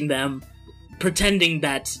watching them pretending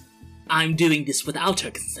that I'm doing this without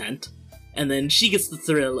her consent, and then she gets the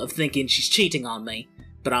thrill of thinking she's cheating on me,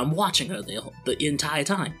 but I'm watching her the entire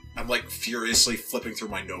time. I'm like furiously flipping through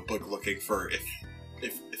my notebook looking for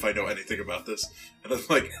if I know anything about this, and I'm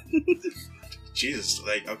like, Jesus,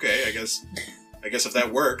 like okay, I guess if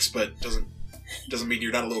that works, but doesn't mean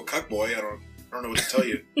you're not a little cuck boy. I don't know what to tell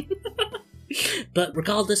you. But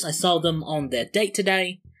regardless, I saw them on their date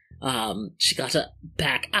today. She got her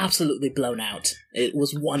back absolutely blown out. It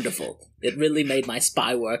was wonderful. It really made my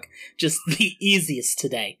spy work just the easiest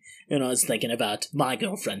today. And I was thinking about my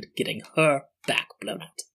girlfriend getting her back blown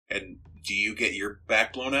out. And do you get your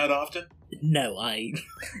back blown out often? No, I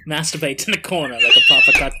masturbate in a corner like a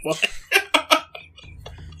proper cuck boy.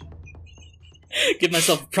 Give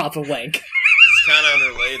myself a proper wank. It's kind of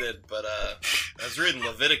unrelated, but I was reading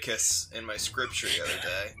Leviticus in my scripture the other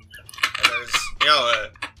day, and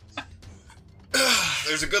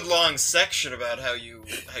there's a good long section about how you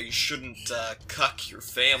shouldn't cuck your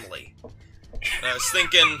family. And I was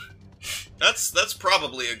thinking, that's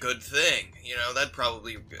probably a good thing. You know, that'd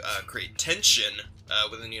probably create tension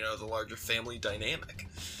within the larger family dynamic.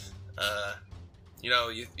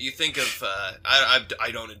 You think of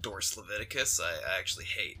I don't endorse Leviticus. I actually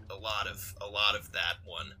hate a lot of that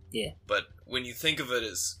one. Yeah. But when you think of it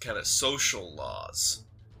as kind of social laws,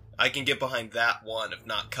 I can get behind that one of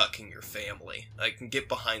not cucking your family. I can get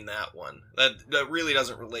behind that one. That really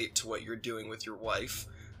doesn't relate to what you're doing with your wife.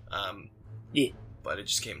 Yeah. But it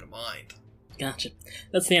just came to mind. Gotcha.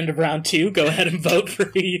 That's the end of round 2. Go ahead and vote for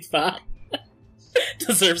who you thought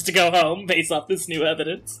deserves to go home based off this new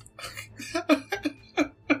evidence.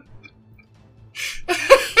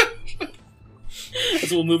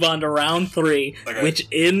 As we'll move on to round 3, Okay. which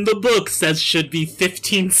in the book says should be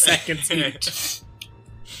 15 seconds each.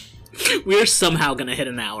 We're somehow gonna hit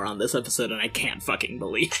an hour on this episode, and I can't fucking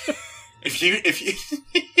believe it. If you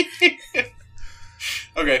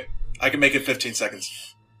Okay, I can make it 15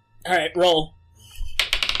 seconds. Alright, roll.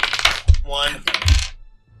 1.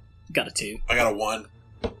 Got a 2. I got a 1.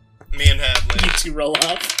 Me and Hadley. You 2 roll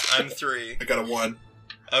up. I'm 3. I got a 1.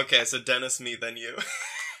 Okay, so Dennis, me, then you.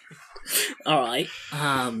 Alright,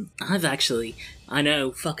 I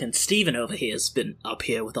know fucking Steven over here has been up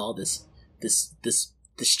here with all this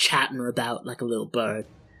chatting about like a little bird,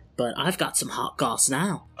 but I've got some hot goss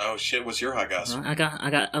now. Oh shit, what's your hot goss? I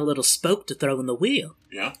got a little spoke to throw in the wheel.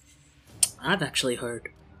 Yeah? I've actually heard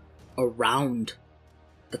around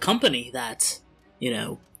the company that,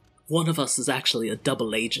 one of us is actually a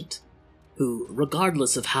double agent who,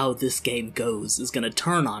 regardless of how this game goes, is gonna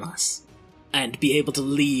turn on us and be able to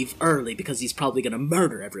leave early because he's probably gonna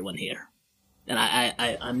murder everyone here. And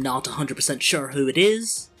I'm not 100% sure who it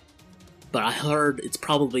is, but I heard it's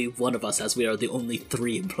probably one of us, as we are the only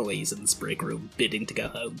 3 employees in this break room bidding to go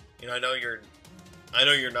home. I know you're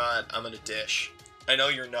not, I'm gonna dish. I know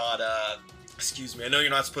you're not, I know you're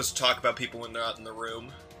not supposed to talk about people when they're not in the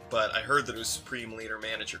room, but I heard that it was Supreme Leader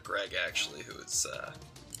Manager Greg, actually, who is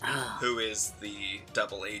the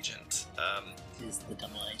double agent. Is the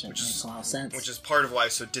double agent. Makes a lot of sense. Which is part of why I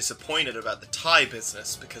was so disappointed about the tie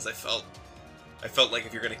business, because I felt like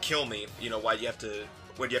if you're gonna kill me, why do you have to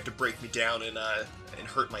break me down and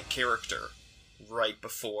hurt my character right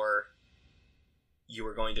before you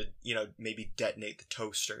were going to, maybe detonate the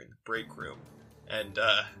toaster in the break room and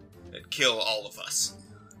kill all of us.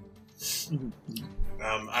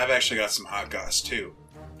 I've actually got some hot goss too.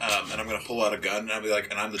 And I'm gonna pull out a gun and I'll be like,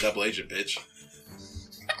 and I'm the double agent, bitch.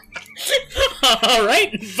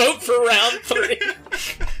 Alright, vote for round 3.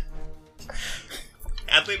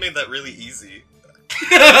 Hadley made that really easy.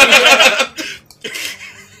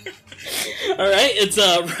 Alright, it's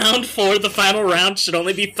round 4. The final round should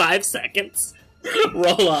only be 5 seconds.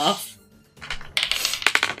 Roll off.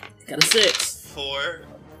 Got a 6. 4.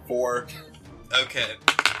 4. Okay.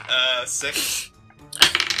 6.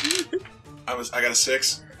 I got a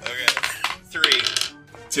 6. Okay. 3.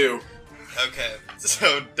 2. Okay.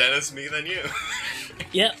 So, Dennis, me, then you.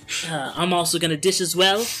 Yep, I'm also gonna dish as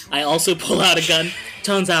well. I also pull out a gun.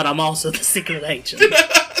 Turns out I'm also the secret agent.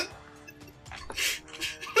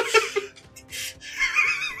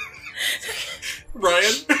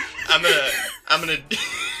 Ryan? I'm gonna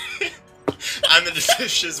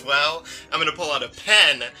dish as well. I'm gonna pull out a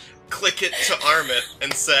pen, click it to arm it,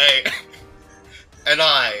 and say, and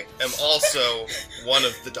I am also one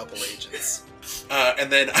of the double agents.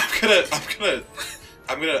 And then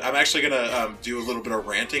I'm actually gonna do a little bit of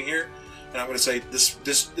ranting here, and I'm gonna say this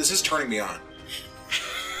is turning me on.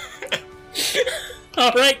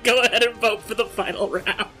 Alright, go ahead and vote for the final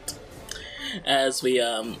round. As we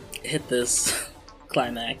hit this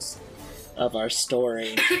climax of our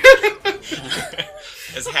story.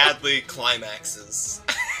 As Hadley climaxes.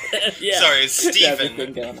 Yeah. Sorry, Everything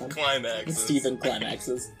Stephen going on. climaxes. Stephen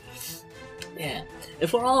climaxes. Yeah.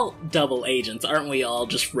 If we're all double agents, aren't we all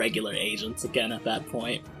just regular agents again at that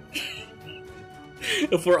point?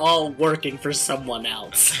 If we're all working for someone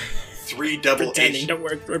else. 3 double Pretending agents. to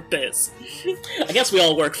work for this. I guess we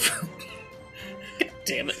all work for... God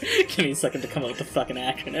damn it. Give me a second to come up with the fucking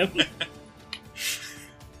acronym.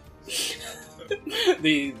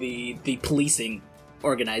 the policing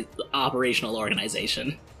operational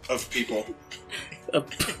organization. Of people. Of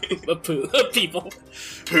people.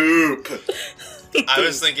 Poop. I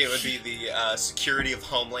was thinking it would be the Security of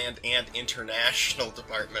Homeland and International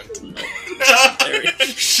Department.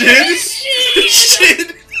 Shit!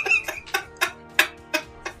 Shit!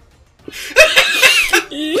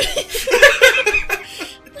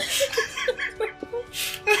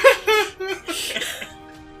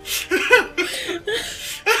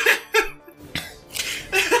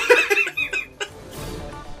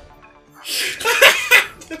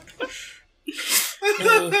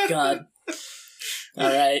 Oh, God.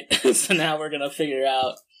 Alright, so now we're gonna figure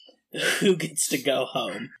out who gets to go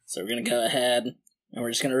home. So we're gonna go ahead, and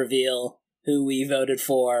we're just gonna reveal who we voted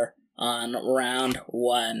for on round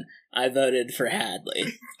 1. I voted for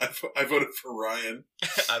Hadley. I voted for Ryan.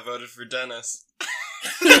 I voted for Dennis.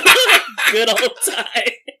 Good old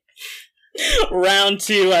tie. Round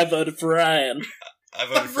 2, I voted for Ryan. I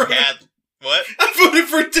voted for Hadley. What? I voted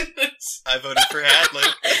for Dennis. I voted for Hadley.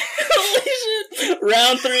 Holy shit!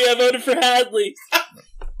 Round 3, I voted for Hadley.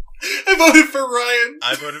 I voted for Ryan.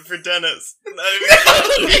 I voted for Dennis.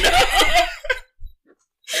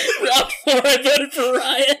 Round 4, I voted for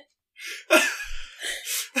Ryan. I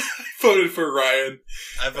voted for Ryan.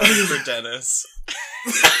 I voted for Dennis.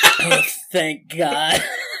 Oh, thank God.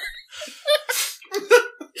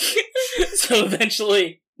 So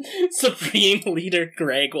eventually, Supreme Leader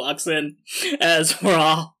Greg walks in as we're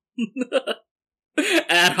all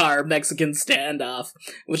at our Mexican standoff,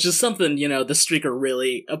 which is something, the Streaker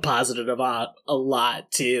really posited about a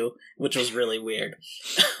lot, too, which was really weird.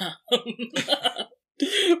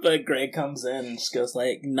 But Greg comes in and just goes,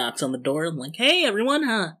 knocks on the door and hey, everyone,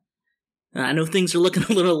 I know things are looking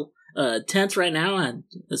a little tense right now. I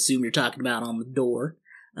assume you're talking about on the door.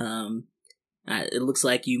 It looks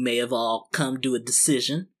like you may have all come to a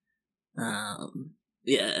decision.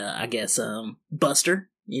 I guess, Buster,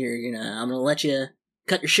 I'm gonna let you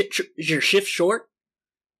cut your shift short.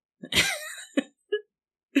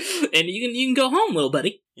 And you can go home, little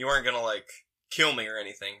buddy. You weren't gonna, kill me or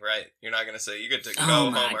anything, right? You're not gonna say you get to go Oh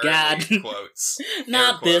home my early, God. quotes.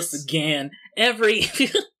 Not Air this quotes. again.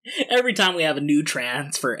 Every time we have a new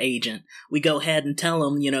transfer agent, we go ahead and tell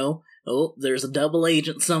them, oh, there's a double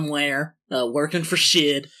agent somewhere, working for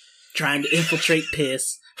SHID, trying to infiltrate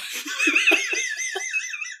piss.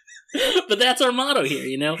 But that's our motto here,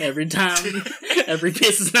 every time, every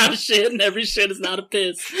piss is not a shit, and every shit is not a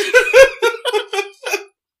piss.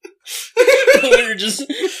 we were just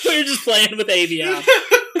playing with Avion.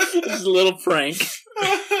 Just a little prank.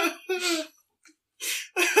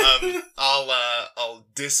 I'll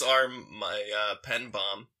disarm my pen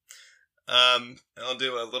bomb. I'll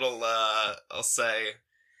do a little. I'll say.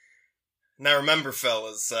 Now remember,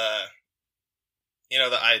 fellas. That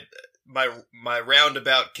my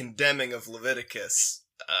roundabout condemning of Leviticus.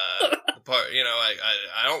 The part.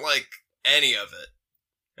 I don't like any of it,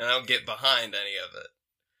 and I don't get behind any of it.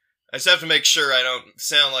 I just have to make sure I don't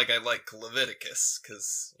sound like I like Leviticus,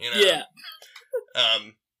 because Yeah.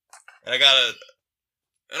 And I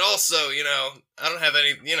And also, you know, I don't have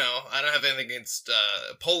anything against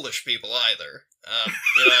Polish people either.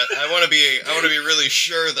 You know, I want to be really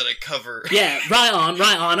sure that I cover. Yeah, right on.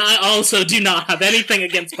 I also do not have anything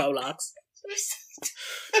against Polacks.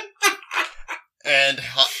 And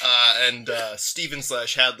Stephen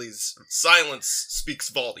 / Hadley's silence speaks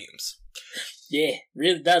volumes. Yeah,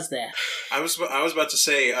 really does that. I was about to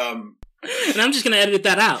say, And I'm just gonna edit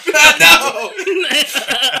that out. no!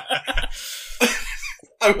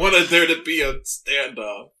 I wanted there to be a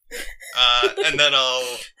standoff. And then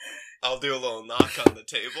I'll do a little knock on the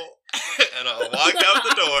table, and I'll walk out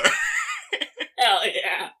the door. Hell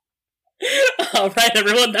yeah. Alright,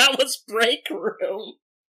 everyone, that was Break Room.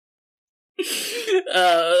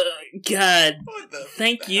 God.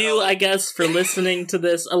 Thank you, I guess, for listening to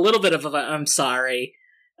this. A little bit of I'm sorry.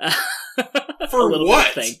 For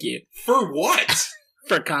what? Thank you. For what?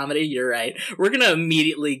 For comedy, you're right. We're gonna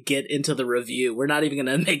immediately get into the review. We're not even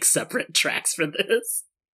gonna make separate tracks for this.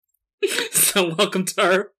 So welcome to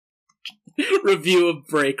our review of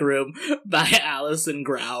Break Room by Allison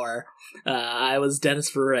Grauer. I was Dennis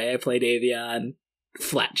Ferre. I played Avion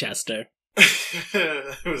Flatchester.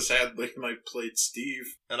 I was Hadley and I played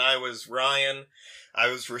Steve. And I was Ryan. I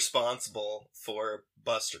was responsible for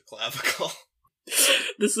Buster Clavicle.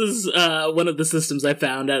 This is one of the systems I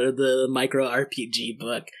found out of the Micro RPG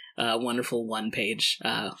book. Wonderful one-page.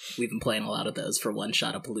 We've been playing a lot of those for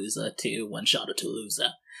One-Shot-a-Palooza to One-Shot-a-Toulouse.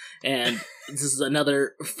 And this is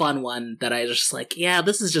another fun one that I just like, yeah,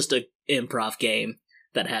 this is just an improv game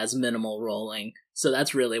that has minimal rolling. So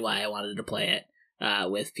that's really why I wanted to play it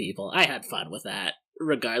with people. I had fun with that,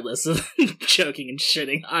 regardless of joking and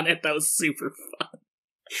shitting on it. That was super fun.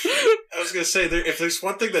 I was gonna say, if there's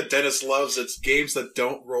one thing that Dennis loves, it's games that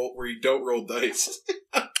don't roll, where you don't roll dice.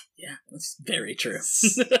 Yeah, that's very true.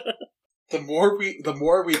 The more we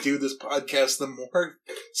do this podcast, the more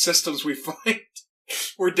systems we find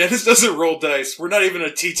where Dennis doesn't roll dice. We're not even a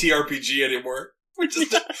TTRPG anymore. We're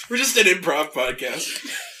just an improv podcast.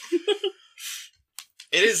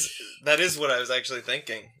 That is what I was actually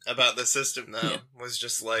thinking about the system, though. Yeah. Was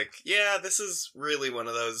just like, yeah, this is really one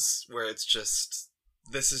of those where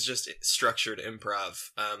this is just structured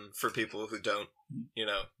improv for people who don't, you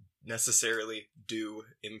know, necessarily do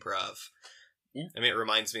improv. Yeah. I mean, it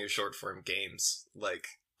reminds me of short form games, like,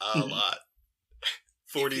 a lot.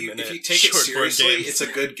 40-minute If you take it seriously, it's a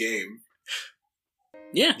good game.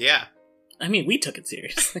 Yeah. Yeah. I mean, we took it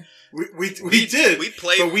seriously. We did. We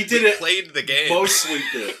played the game. Mostly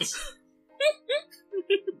bits.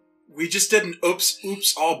 We just did an oops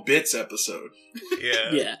all bits episode.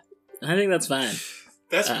 Yeah. Yeah. I think that's fine.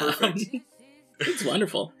 That's perfect. It's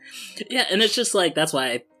wonderful. Yeah, and it's just like, that's why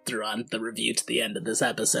I threw on the review to the end of this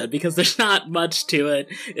episode, because there's not much to it.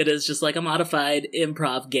 It is just like a modified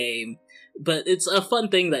improv game. But it's a fun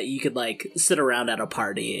thing that you could, like, sit around at a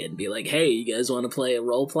party and be like, hey, you guys want to play a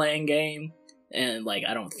role-playing game? And, like,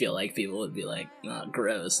 I don't feel like people would be like, oh,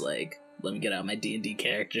 gross, like, let me get out my D&D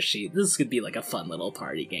character sheet. This could be, like, a fun little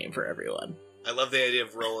party game for everyone. I love the idea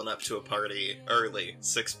of rolling up to a party early,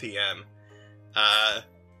 6 p.m.,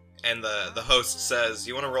 and the host says,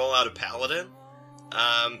 you want to roll out a paladin?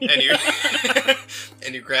 And you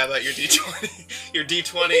and you grab out your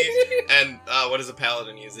D20, and what does a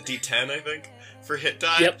paladin use? A D10, I think, for hit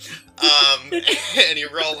die. Yep. And you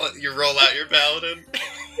roll out your paladin.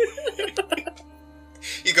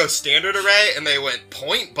 You go standard array, and they went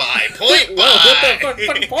point by. Whoa, what the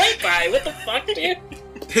fuck, point by? What the fuck, dude?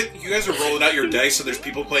 You guys are rolling out your dice, so there's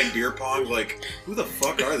people playing beer pong. Like, who the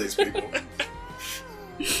fuck are these people?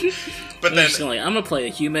 But then I'm gonna play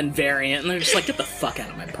a human variant, and they're just like, get the fuck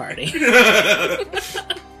out of my party.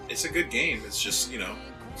 It's a good game. It's just, you know,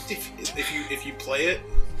 if you play it,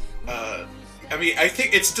 I mean, I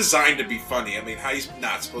think it's designed to be funny. I mean, how you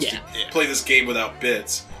not supposed to play this game without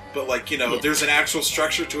bits? But, like, you know, there's an actual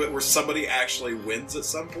structure to it where somebody actually wins at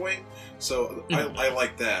some point. So I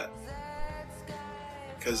like that.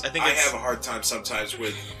 Because I have a hard time sometimes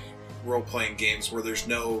with role-playing games where there's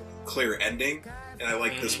no clear ending. And I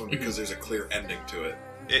like this one because there's a clear ending to it.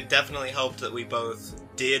 It definitely helped that we both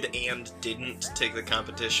did and didn't take the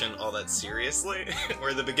competition all that seriously.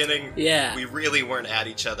 Where at the beginning, we really weren't at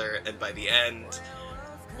each other, and by the end,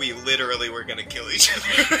 we literally were gonna kill each other.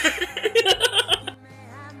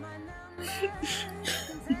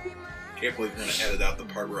 Can't believe you're gonna edit out the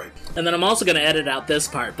part where And then I'm also gonna edit out this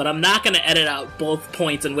part, but I'm not gonna edit out both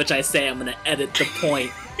points in which I say I'm gonna edit the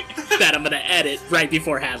point that I'm gonna edit right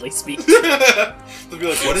before Hadley speaks. They'll be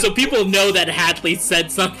like, what is so people know that Hadley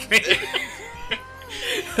said something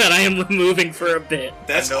that I am removing for a bit.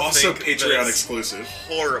 That's also Patreon exclusive.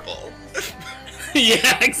 Horrible.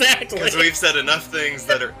 Yeah, exactly. Because we've said enough things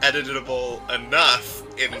that are editable enough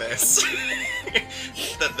in this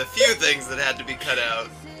that the few things that had to be cut out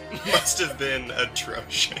must have been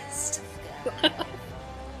atrocious.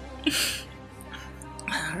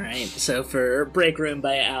 Alright, so for Break Room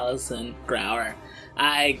by Alison Grauer,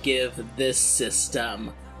 I give this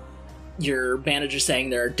system, your manager saying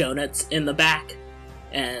there are donuts in the back,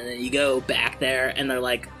 and you go back there, and they're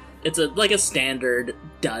like, it's like a standard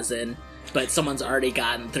dozen, but someone's already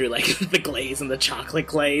gotten through like the glaze and the chocolate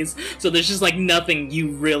glaze, so there's just like nothing you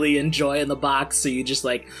really enjoy in the box, so you just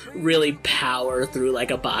like really power through like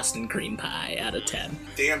a Boston cream pie out of 10.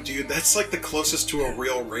 Damn, dude, that's like the closest to a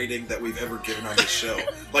real rating that we've ever given on this show.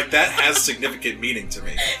 Like, that has significant meaning to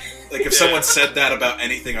me. Like, if someone said that about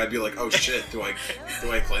anything, I'd be like, oh shit, do I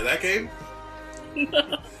play that game?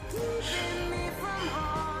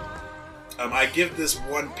 I give this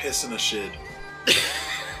one piss and a shit.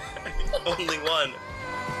 Only one.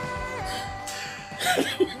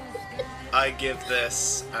 I give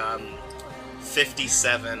this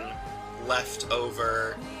 57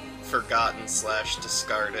 leftover, forgotten /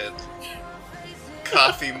 discarded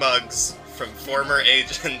coffee mugs from former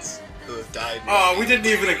agents who have died. Oh, we didn't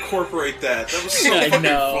even incorporate that. That was so fucking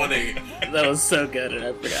funny. That was so good, and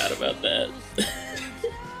I forgot about that.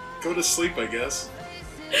 Go to sleep, I guess.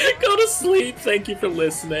 Go to sleep. Thank you for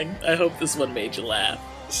listening. I hope this one made you laugh.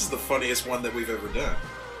 This is the funniest one that we've ever done.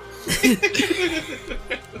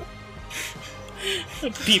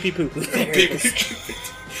 Pee pee poo poo.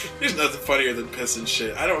 There's nothing funnier than piss and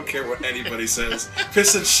shit. I don't care what anybody says.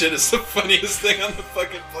 Piss and shit is the funniest thing on the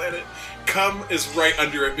fucking planet. Cum is right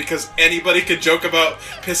under it because anybody can joke about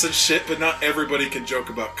piss and shit, but not everybody can joke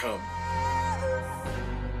about cum.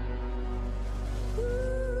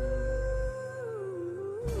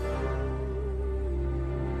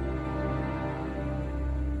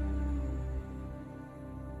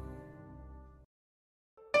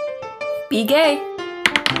 Be gay.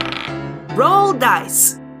 Roll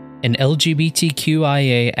dice. An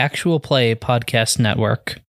LGBTQIA actual play podcast network.